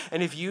 right?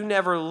 And if you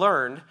never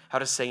learned how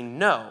to say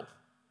no,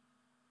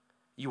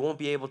 you won't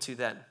be able to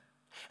then.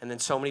 And then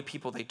so many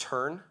people, they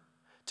turn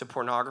to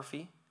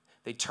pornography.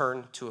 They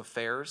turn to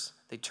affairs.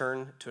 They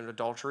turn to an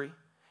adultery,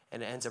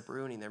 and it ends up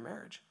ruining their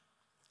marriage.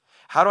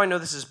 How do I know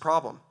this is a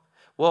problem?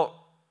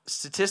 Well,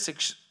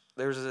 statistics,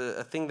 there's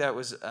a thing that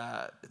was,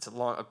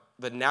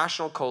 the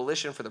National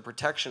Coalition for the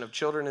Protection of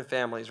Children and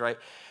Families, right?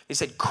 They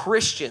said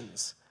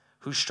Christians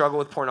who struggle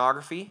with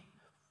pornography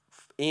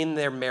in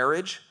their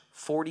marriage,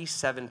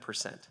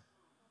 47%.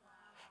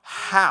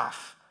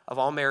 Half of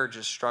all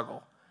marriages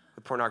struggle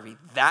with pornography.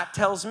 That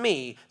tells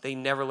me they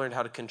never learned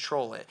how to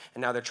control it,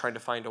 and now they're trying to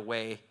find a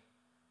way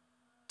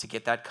to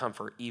get that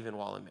comfort even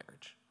while in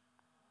marriage.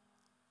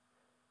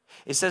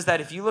 It says that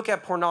if you look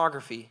at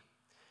pornography,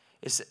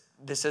 this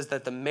says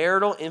that the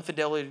marital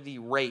infidelity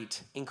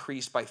rate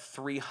increased by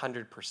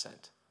 300%.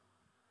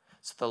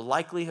 So the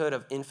likelihood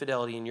of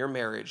infidelity in your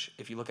marriage,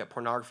 if you look at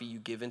pornography, you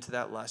give into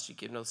that lust, you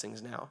give into those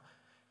things now,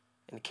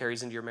 and it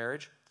carries into your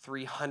marriage,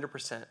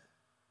 300%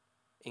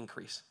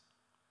 increase.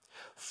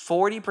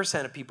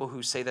 40% of people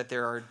who say that they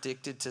are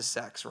addicted to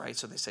sex, right?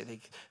 So they say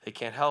they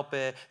can't help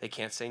it, they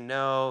can't say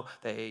no,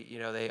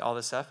 they all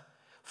this stuff.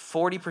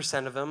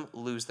 40% of them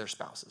lose their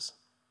spouses.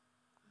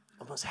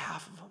 Almost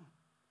half of them.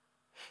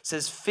 It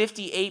says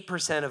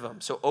 58% of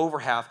them, so over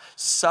half,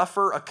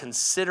 suffer a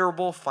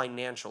considerable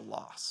financial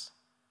loss.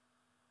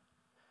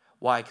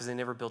 Why? Because they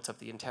never built up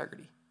the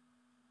integrity.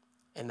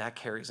 And that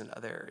carries into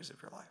other areas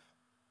of your life.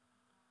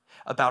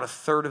 About a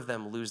third of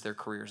them lose their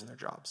careers and their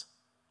jobs.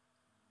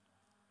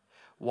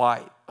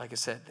 Why? Like I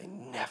said, they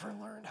never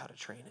learned how to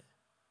train it.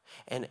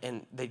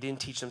 And they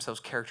didn't teach themselves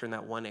character in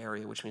that one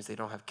area, which means they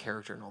don't have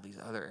character in all these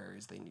other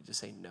areas they need to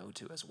say no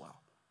to as well.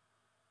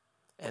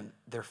 And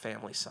their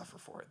families suffer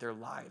for it. Their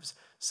lives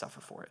suffer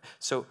for it.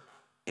 So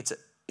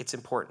it's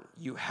important.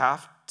 You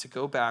have to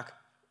go back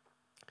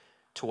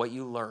to what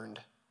you learned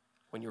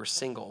when you were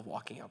single,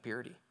 walking out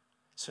purity.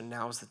 So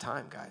now's the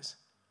time, guys.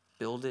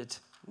 Build it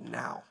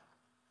now.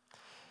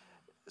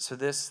 So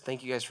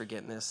thank you guys for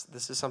getting this.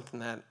 This is something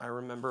that I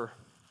remember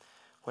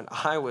when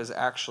I was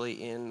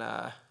actually in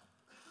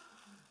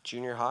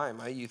junior high.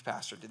 My youth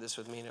pastor did this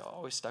with me, and it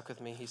always stuck with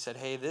me. He said,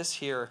 hey,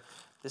 this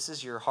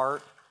is your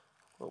heart.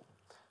 Oh,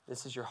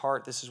 this is your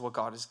heart. This is what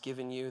God has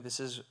given you. This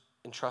is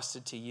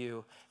entrusted to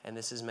you, and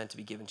this is meant to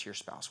be given to your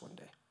spouse one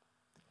day.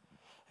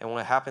 And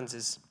what happens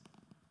is,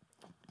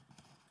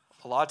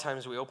 a lot of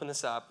times we open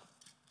this up.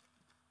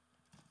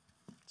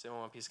 Does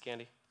anyone want a piece of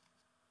candy?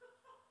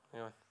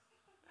 Anyone?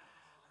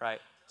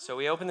 Right. So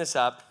we open this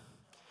up,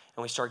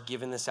 and we start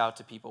giving this out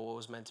to people, what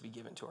was meant to be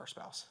given to our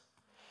spouse.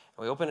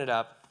 And we open it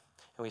up,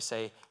 and we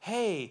say,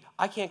 hey,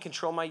 I can't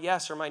control my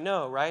yes or my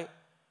no, right?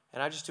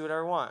 And I just do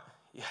whatever I want.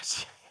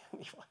 Yes.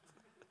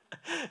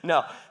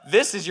 No,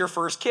 this is your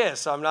first kiss,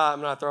 so I'm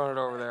not throwing it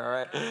over there, all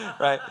right?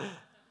 Right?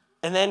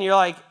 And then you're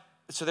like,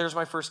 so there's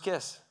my first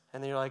kiss.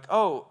 And then you're like,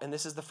 oh, and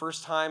this is the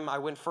first time I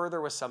went further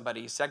with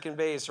somebody, second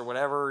base or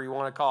whatever you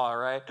want to call it,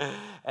 right?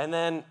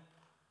 And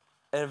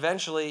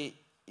eventually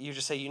you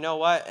just say, you know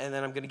what? And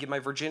then I'm going to give my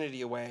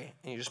virginity away.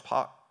 And you just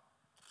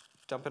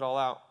dump it all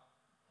out.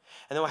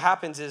 And then what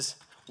happens is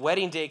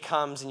wedding day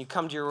comes and you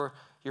come to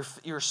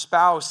your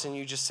spouse and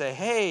you just say,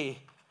 hey,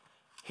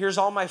 here's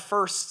all my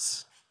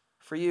firsts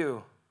for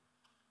you.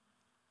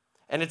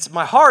 And it's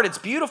my heart, it's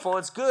beautiful,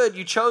 it's good,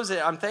 you chose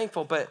it, I'm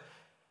thankful, but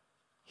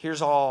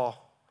here's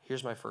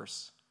my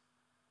firsts.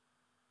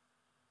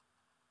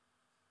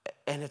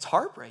 And it's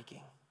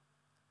heartbreaking,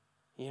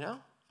 you know?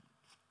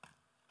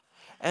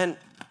 And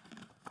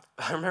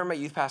I remember my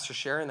youth pastor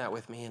sharing that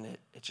with me, and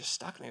it just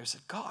stuck me. I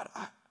said, God,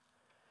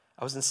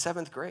 I was in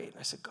 7th grade, and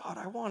I said, God,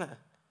 I want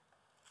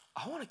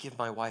to give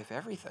my wife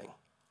everything.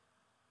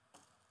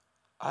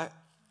 I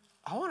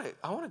want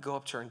to go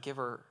up to her and give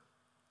her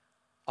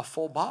a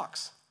full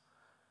box.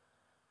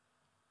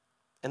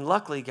 And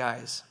luckily,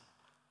 guys,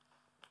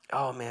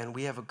 oh man,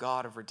 we have a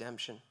God of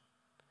redemption.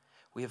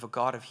 We have a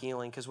God of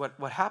healing. Because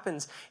what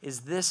happens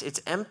is this, it's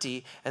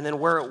empty, and then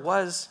where it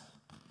was,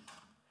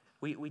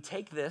 we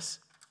take this,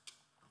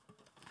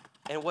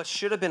 and what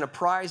should have been a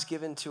prize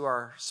given to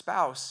our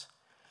spouse,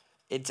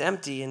 it's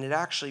empty, and it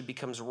actually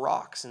becomes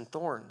rocks and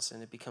thorns,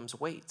 and it becomes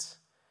weights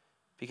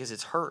because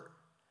it's hurt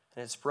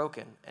and it's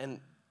broken. And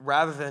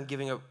rather than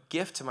giving a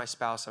gift to my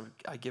spouse,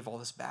 I give all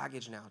this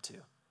baggage now to,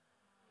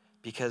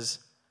 because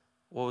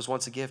what was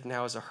once a gift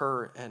now is a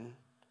hurt, and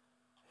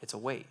it's a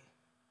weight.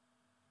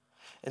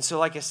 And so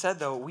like I said,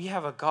 though, we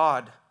have a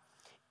God,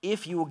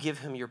 if you will give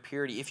him your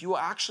purity, if you will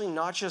actually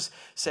not just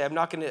say,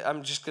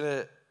 I'm just going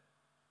to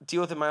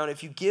deal with it on my own.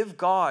 If you give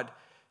God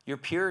your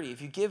purity,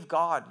 if you give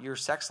God your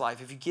sex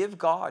life, if you give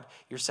God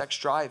your sex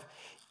drive,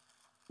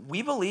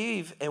 we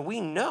believe and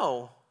we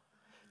know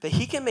that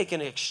he can make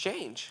an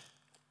exchange.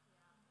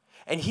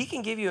 And he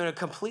can give you a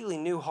completely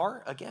new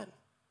heart again.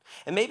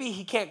 And maybe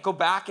he can't go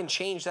back and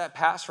change that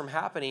past from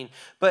happening,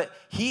 but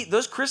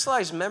those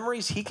crystallized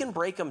memories, he can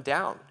break them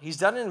down. He's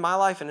done it in my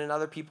life and in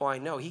other people I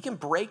know. He can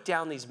break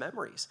down these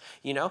memories,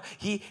 you know.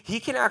 He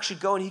can actually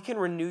go and he can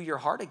renew your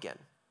heart again.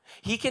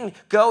 He can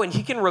go and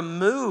he can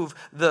remove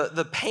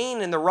the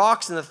pain and the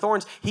rocks and the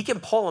thorns. He can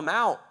pull them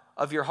out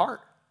of your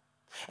heart.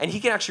 And he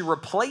can actually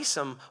replace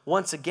them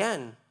once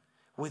again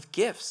with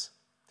gifts.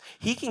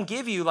 He can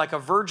give you like a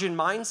virgin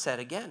mindset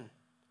again.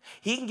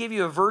 He can give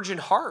you a virgin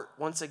heart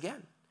once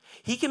again.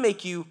 He can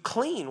make you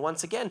clean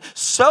once again,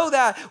 so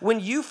that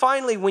when you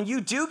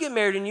do get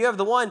married and you have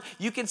the one,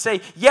 you can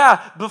say,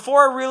 yeah,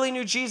 before I really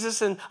knew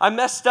Jesus and I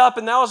messed up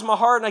and that was my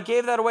heart and I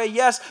gave that away,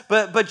 yes,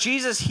 but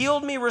Jesus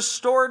healed me,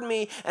 restored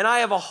me, and I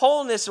have a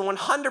wholeness and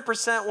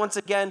 100% once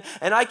again,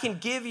 and I can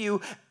give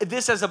you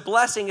this as a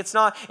blessing. It's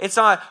not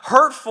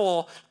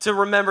hurtful to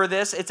remember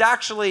this. It's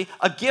actually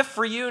a gift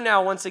for you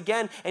now once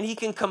again, and he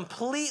can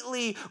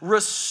completely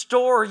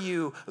restore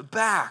you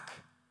back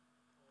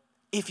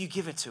if you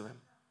give it to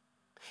him.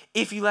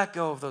 If you let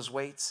go of those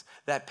weights,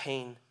 that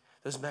pain,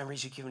 those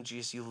memories you give him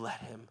Jesus, you let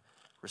him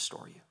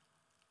restore you.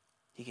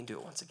 He can do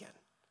it once again.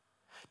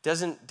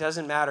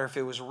 Doesn't matter if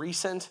it was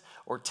recent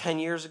or 10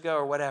 years ago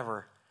or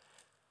whatever.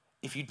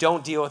 If you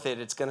don't deal with it,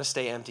 it's going to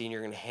stay empty and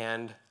you're going to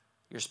hand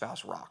your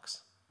spouse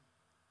rocks.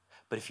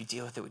 But if you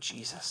deal with it with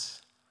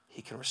Jesus,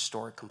 he can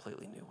restore it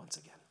completely new once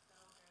again.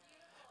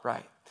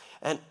 Right.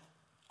 And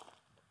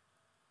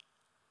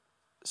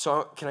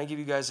so can I give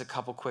you guys a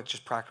couple quick,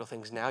 just practical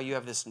things? Now you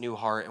have this new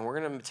heart, and we're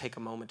going to take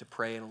a moment to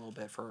pray in a little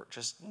bit for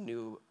just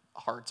new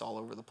hearts all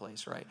over the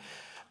place, right?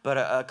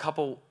 But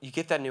you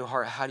get that new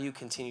heart. How do you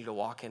continue to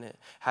walk in it?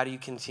 How do you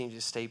continue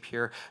to stay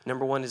pure?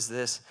 Number one is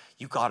this: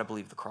 you got to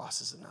believe the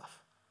cross is enough.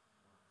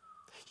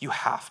 You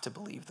have to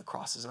believe the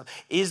cross is enough.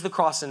 Is the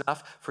cross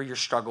enough for your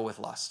struggle with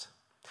lust?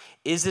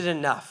 Is it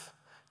enough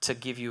to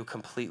give you a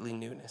completely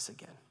newness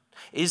again?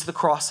 Is the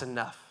cross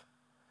enough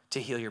to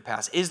heal your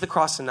past? Is the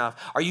cross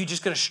enough? Are you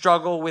just going to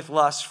struggle with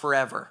lust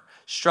forever?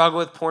 Struggle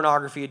with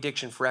pornography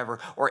addiction forever?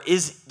 Or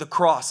is the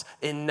cross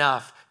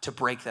enough to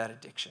break that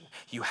addiction?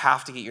 You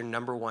have to get your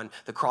number one.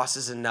 The cross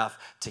is enough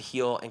to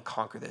heal and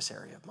conquer this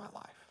area of my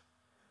life.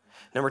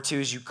 Number two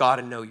is you got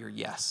to know your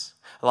yes.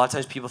 A lot of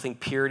times people think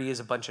purity is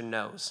a bunch of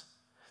no's.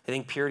 They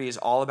think purity is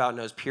all about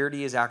no's.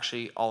 Purity is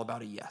actually all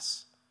about a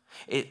yes.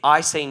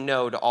 I say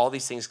no to all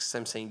these things because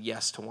I'm saying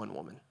yes to one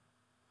woman,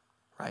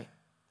 right?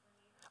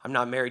 I'm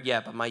not married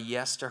yet, but my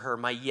yes to her,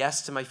 my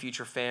yes to my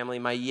future family,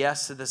 my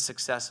yes to the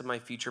success of my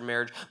future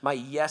marriage, my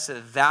yes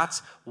to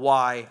that's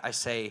why I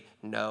say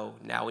no.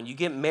 Now, when you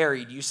get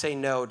married, you say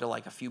no to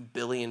like a few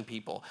billion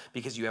people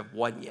because you have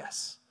one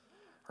yes,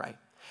 right?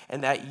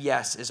 And that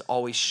yes is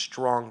always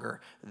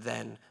stronger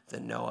than the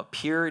no.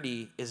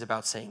 Purity is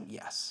about saying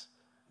yes.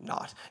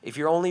 Not. If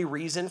your only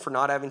reason for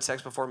not having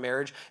sex before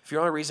marriage, if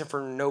your only reason for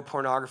no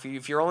pornography,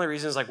 if your only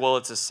reason is like, well,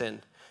 it's a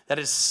sin, that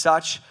is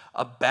such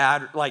a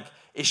bad,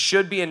 it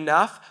should be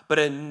enough, but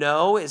a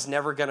no is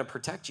never going to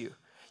protect you.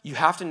 You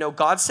have to know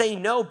God's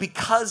saying no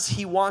because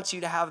he wants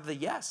you to have the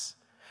yes,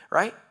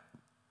 right?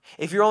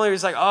 If you're only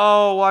just like,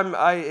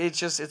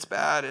 it's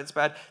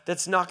bad.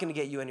 That's not going to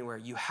get you anywhere.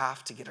 You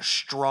have to get a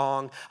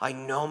strong, I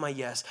know my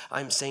yes.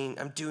 I'm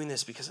doing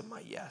this because of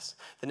my yes.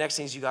 The next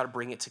thing is you got to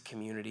bring it to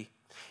community.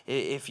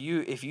 If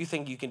you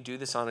think you can do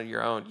this on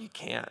your own, you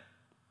can't,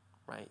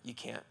 right? You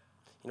can't.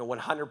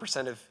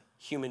 100% of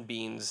human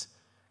beings,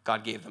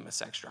 God gave them a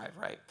sex drive,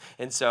 right?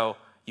 And so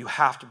you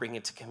have to bring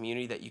it to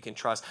community that you can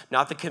trust.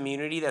 Not the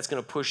community that's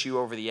going to push you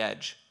over the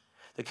edge.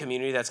 The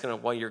community that's going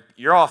to, well,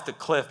 you're off the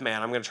cliff,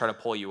 man. I'm going to try to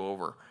pull you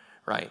over,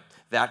 right?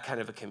 That kind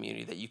of a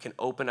community that you can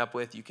open up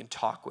with, you can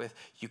talk with,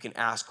 you can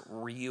ask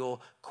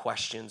real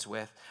questions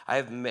with. I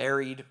have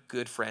married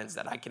good friends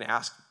that I can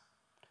ask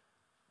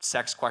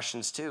sex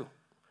questions to,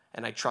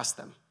 and I trust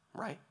them,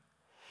 right?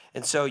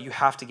 And so you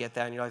have to get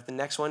that in your life. The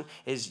next one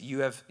is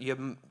you have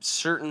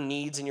certain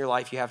needs in your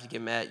life you have to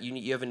get met.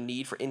 You have a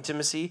need for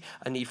intimacy,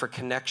 a need for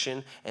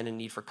connection, and a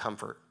need for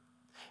comfort.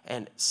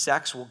 And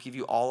sex will give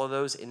you all of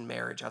those in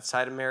marriage.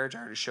 Outside of marriage, I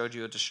already showed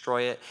you, it'll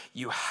destroy it.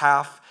 You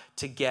have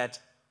to get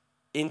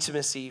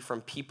intimacy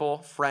from people,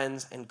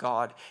 friends, and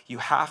God. You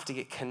have to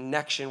get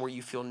connection where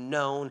you feel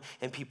known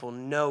and people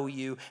know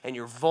you and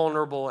you're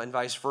vulnerable and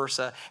vice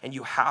versa. And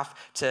you have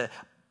to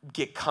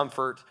get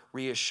comfort,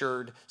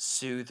 reassured,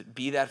 soothed,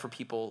 be that for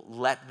people,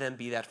 let them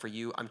be that for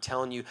you. I'm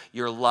telling you,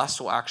 your lust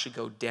will actually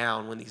go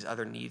down when these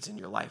other needs in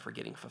your life are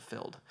getting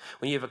fulfilled.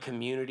 When you have a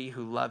community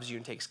who loves you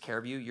and takes care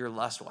of you, your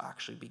lust will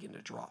actually begin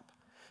to drop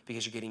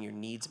because you're getting your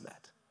needs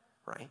met,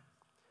 right?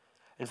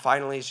 And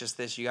finally, it's just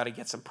this, you got to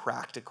get some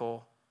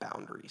practical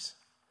boundaries.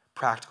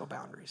 Practical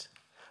boundaries.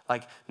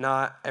 Like,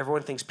 not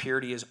everyone thinks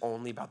purity is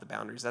only about the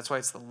boundaries. That's why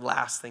it's the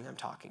last thing I'm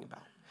talking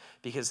about.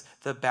 Because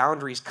the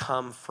boundaries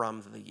come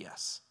from the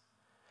yes.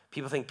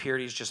 People think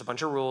purity is just a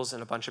bunch of rules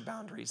and a bunch of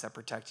boundaries that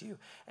protect you.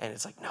 And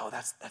it's like, no,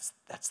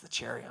 that's the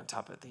cherry on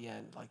top at the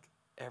end. Like,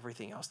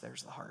 everything else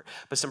there's the heart.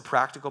 But some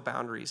practical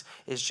boundaries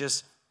is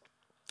just,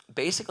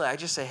 basically, I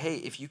just say, hey,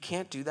 if you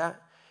can't do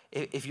that,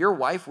 if your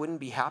wife wouldn't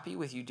be happy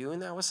with you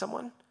doing that with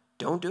someone,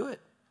 don't do it,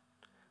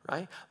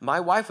 right? My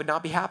wife would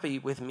not be happy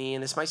with me,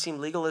 and this might seem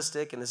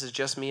legalistic, and this is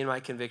just me and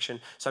my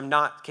conviction. So I'm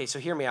not, okay, so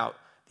hear me out.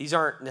 These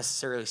aren't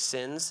necessarily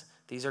sins.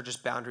 These are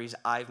just boundaries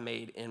I've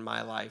made in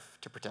my life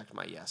to protect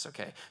my yes,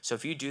 okay? So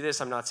if you do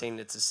this, I'm not saying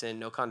it's a sin,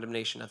 no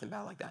condemnation, nothing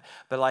bad like that.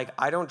 But like,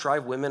 I don't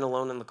drive women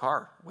alone in the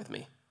car with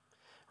me,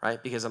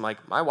 right? Because I'm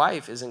like, my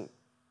wife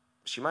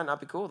she might not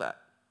be cool with that,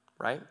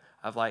 right?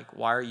 Of like,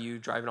 why are you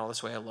driving all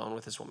this way alone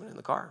with this woman in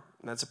the car?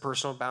 And that's a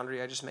personal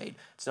boundary I just made.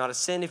 It's not a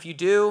sin if you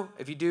do.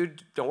 If you do,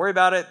 don't worry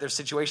about it. There's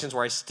situations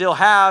where I still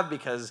have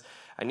because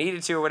I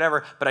needed to or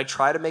whatever, but I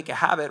try to make a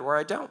habit where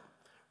I don't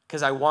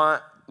because I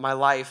want my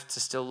life to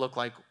still look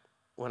like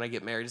when I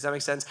get married. Does that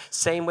make sense?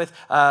 Same with,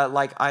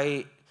 like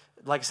I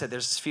said,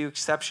 there's a few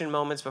exception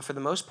moments, but for the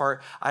most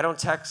part, I don't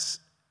text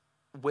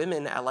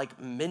women at like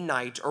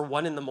midnight or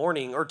 1 a.m.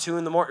 or 2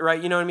 a.m,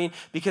 right? You know what I mean?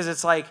 Because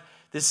it's like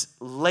this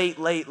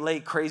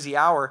late crazy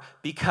hour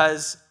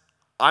because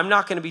I'm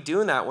not going to be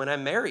doing that when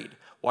I'm married.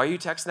 Why are you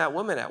texting that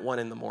woman at 1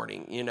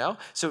 a.m, you know?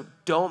 So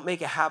don't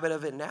make a habit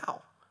of it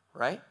now,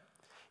 right?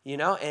 You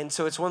know? And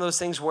so it's one of those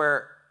things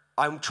where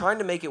I'm trying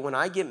to make it when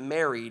I get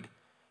married,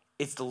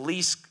 it's the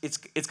least, it's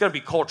going to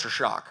be culture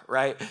shock,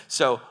 right?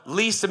 So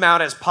least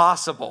amount as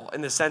possible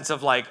in the sense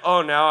of like,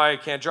 oh, now I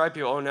can't drive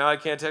people. Oh, now I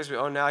can't text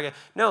people. Oh, now I can't.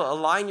 No,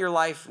 align your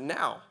life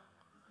now,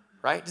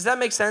 right? Does that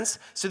make sense?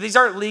 So these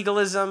aren't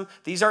legalism.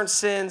 These aren't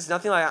sins,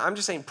 nothing like that. I'm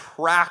just saying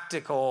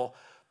practical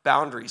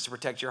boundaries to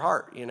protect your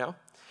heart, you know?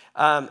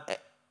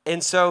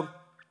 And so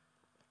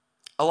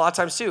a lot of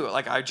times too,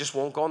 like I just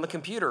won't go on the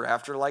computer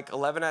after like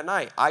 11 at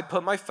night. I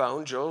put my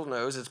phone, Joel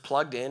knows, it's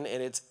plugged in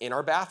and it's in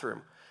our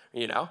bathroom,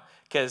 you know?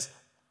 Because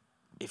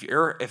if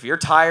you're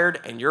tired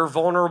and you're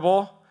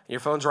vulnerable and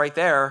your phone's right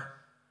there,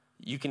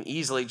 you can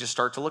easily just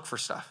start to look for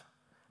stuff.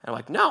 And I'm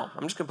like, no,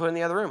 I'm just going to put it in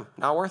the other room.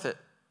 Not worth it.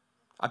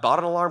 I bought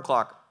an alarm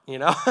clock, you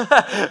know,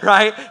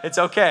 right? It's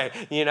okay,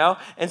 you know?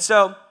 And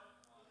so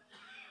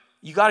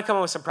you got to come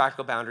up with some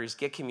practical boundaries,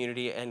 get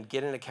community, and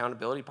get an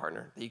accountability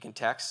partner that you can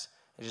text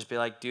and just be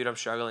like, dude, I'm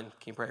struggling.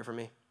 Can you pray for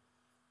me?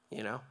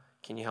 You know?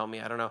 Can you help me?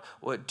 I don't know.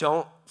 Well,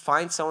 don't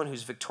find someone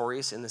who's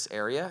victorious in this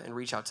area and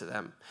reach out to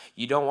them.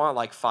 You don't want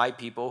like 5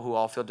 people who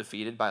all feel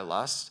defeated by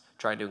lust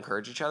trying to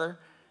encourage each other.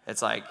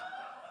 It's like,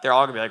 they're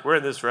all gonna be like, we're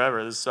in this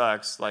forever. This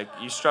sucks. Like,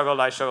 you struggled,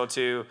 I struggled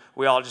too.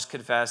 We all just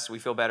confess. We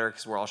feel better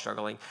because we're all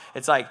struggling.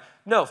 It's like,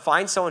 no,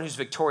 find someone who's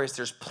victorious.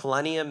 There's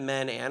plenty of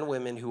men and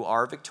women who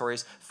are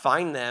victorious.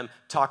 Find them,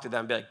 talk to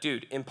them, be like,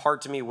 dude,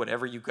 impart to me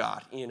whatever you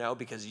got, you know,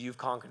 because you've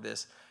conquered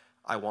this.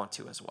 I want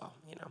to as well,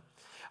 you know.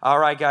 All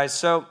right, guys,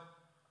 so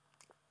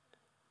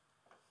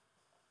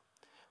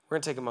we're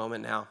going to take a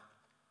moment now,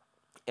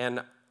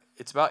 and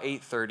it's about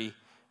 8:30,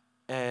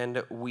 and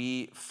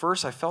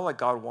I felt like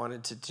God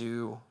wanted to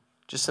do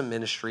just some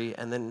ministry,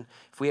 and then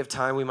if we have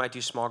time, we might do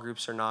small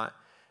groups or not.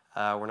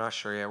 We're not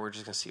sure yet. We're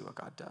just going to see what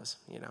God does,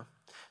 you know.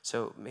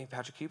 So maybe,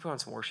 Patrick, can you put on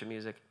some worship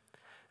music?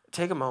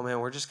 Take a moment.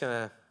 We're just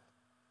going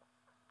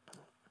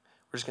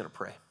to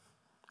pray.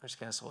 We're just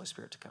going to ask the Holy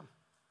Spirit to come.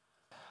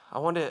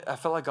 I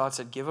felt like God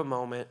said, give a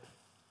moment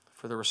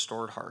for the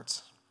restored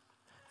hearts.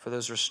 for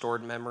those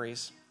restored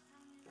memories,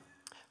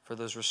 for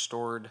those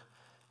restored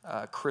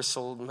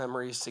crystal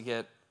memories to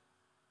get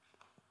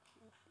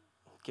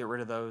rid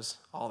of those,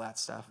 all that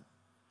stuff.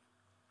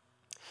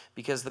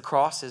 Because the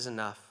cross is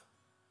enough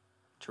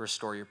to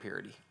restore your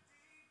purity.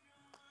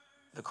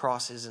 The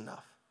cross is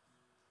enough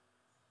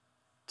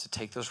to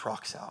take those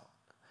rocks out,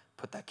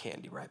 put that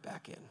candy right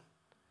back in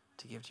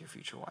to give to your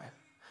future wife.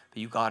 But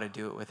you got to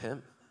do it with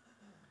him,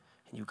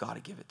 and you got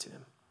to give it to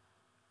him.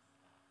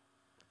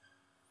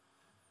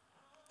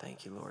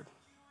 Thank you, Lord.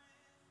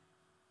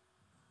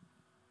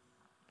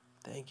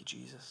 Thank you,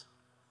 Jesus.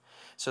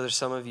 So there's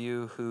some of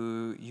you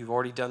who you've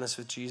already done this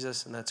with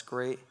Jesus, and that's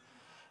great.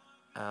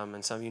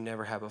 And some of you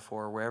never have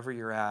before. Wherever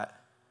you're at,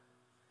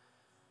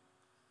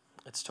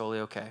 it's totally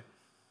okay.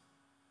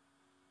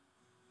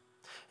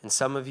 And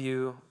some of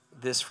you,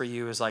 this for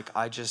you is like,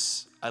 I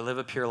live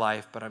a pure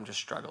life, but I'm just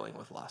struggling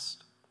with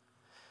lust.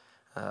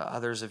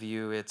 Others of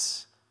you,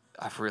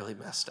 I've really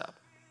messed up.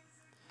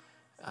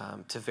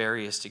 To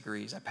various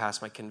degrees. I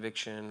passed my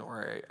conviction,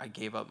 or I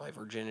gave up my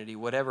virginity.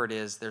 Whatever it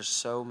is, there's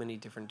so many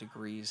different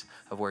degrees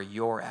of where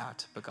you're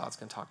at, but God's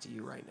going to talk to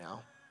you right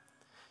now.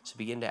 So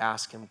begin to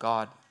ask him,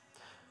 God,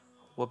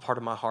 what part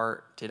of my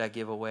heart did I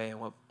give away, and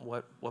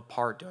what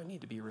part do I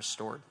need to be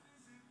restored?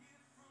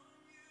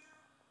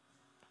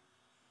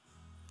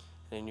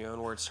 And in your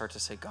own words, start to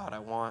say, God, I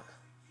want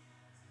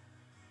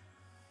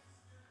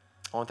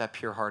that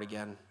pure heart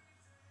again.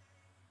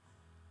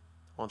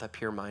 I want that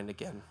pure mind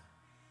again.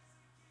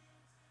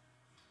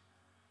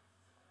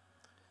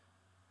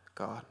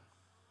 God,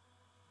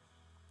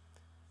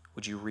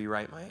 would you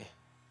rewrite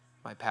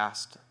my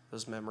past,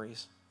 those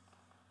memories?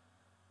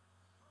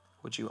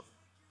 Would you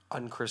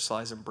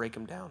uncrystallize them, break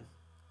them down?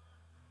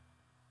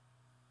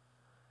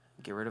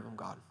 Get rid of them,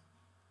 God.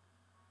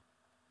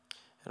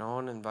 And I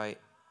want to invite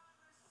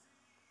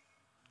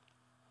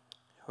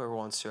whoever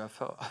wants to. I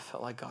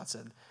felt like God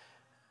said,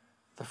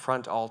 the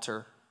front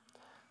altar,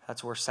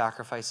 that's where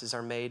sacrifices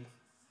are made.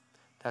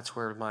 That's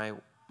where my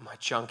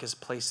junk is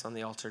placed on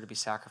the altar to be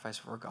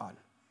sacrificed for God.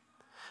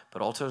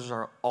 But altars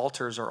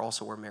are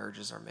also where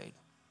marriages are made.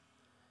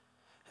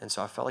 And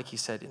so I felt like he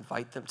said,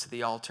 invite them to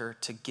the altar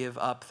to give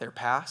up their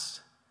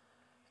past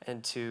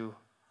and to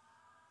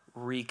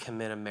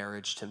recommit a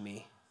marriage to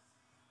me,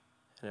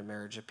 and a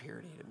marriage of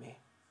purity to me.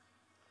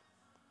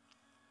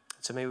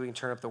 So maybe we can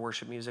turn up the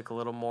worship music a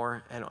little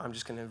more, and I'm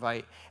just going to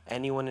invite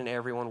anyone and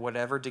everyone,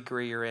 whatever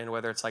degree you're in,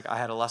 whether it's like I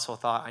had a lustful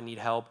thought, I need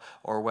help,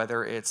 or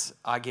whether it's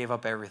I gave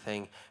up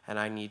everything and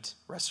I need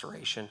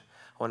restoration.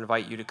 I want to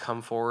invite you to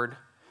come forward,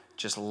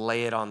 just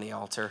lay it on the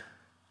altar,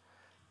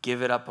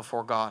 give it up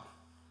before God,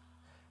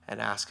 and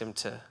ask him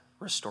to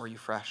restore you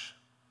fresh.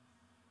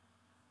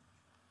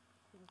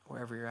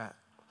 Wherever you're at,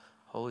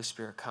 Holy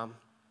Spirit, come.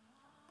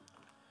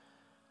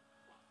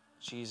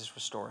 Jesus,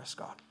 restore us,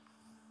 God.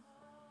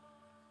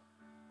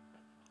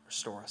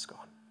 Restore us,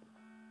 God.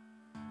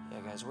 Yeah,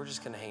 guys, we're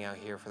just going to hang out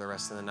here for the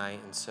rest of the night.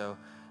 And so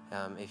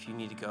if you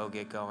need to go,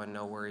 get going.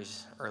 No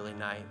worries, early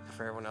night.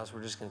 For everyone else,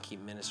 we're just going to keep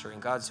ministering.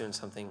 God's doing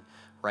something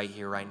right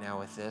here, right now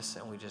with this.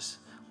 And we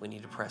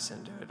need to press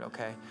into it,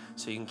 okay?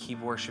 So you can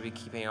keep worshiping,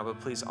 keep hanging out. But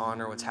please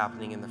honor what's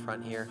happening in the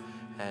front here.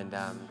 And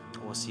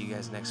we'll see you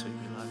guys next week.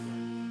 We love you.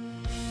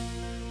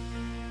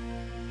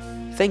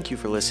 Thank you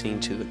for listening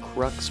to the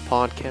Crux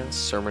Podcast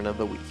Sermon of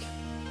the Week.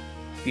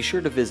 Be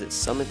sure to visit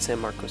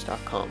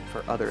summitsanmarcos.com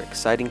for other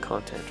exciting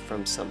content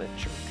from Summit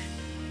Church.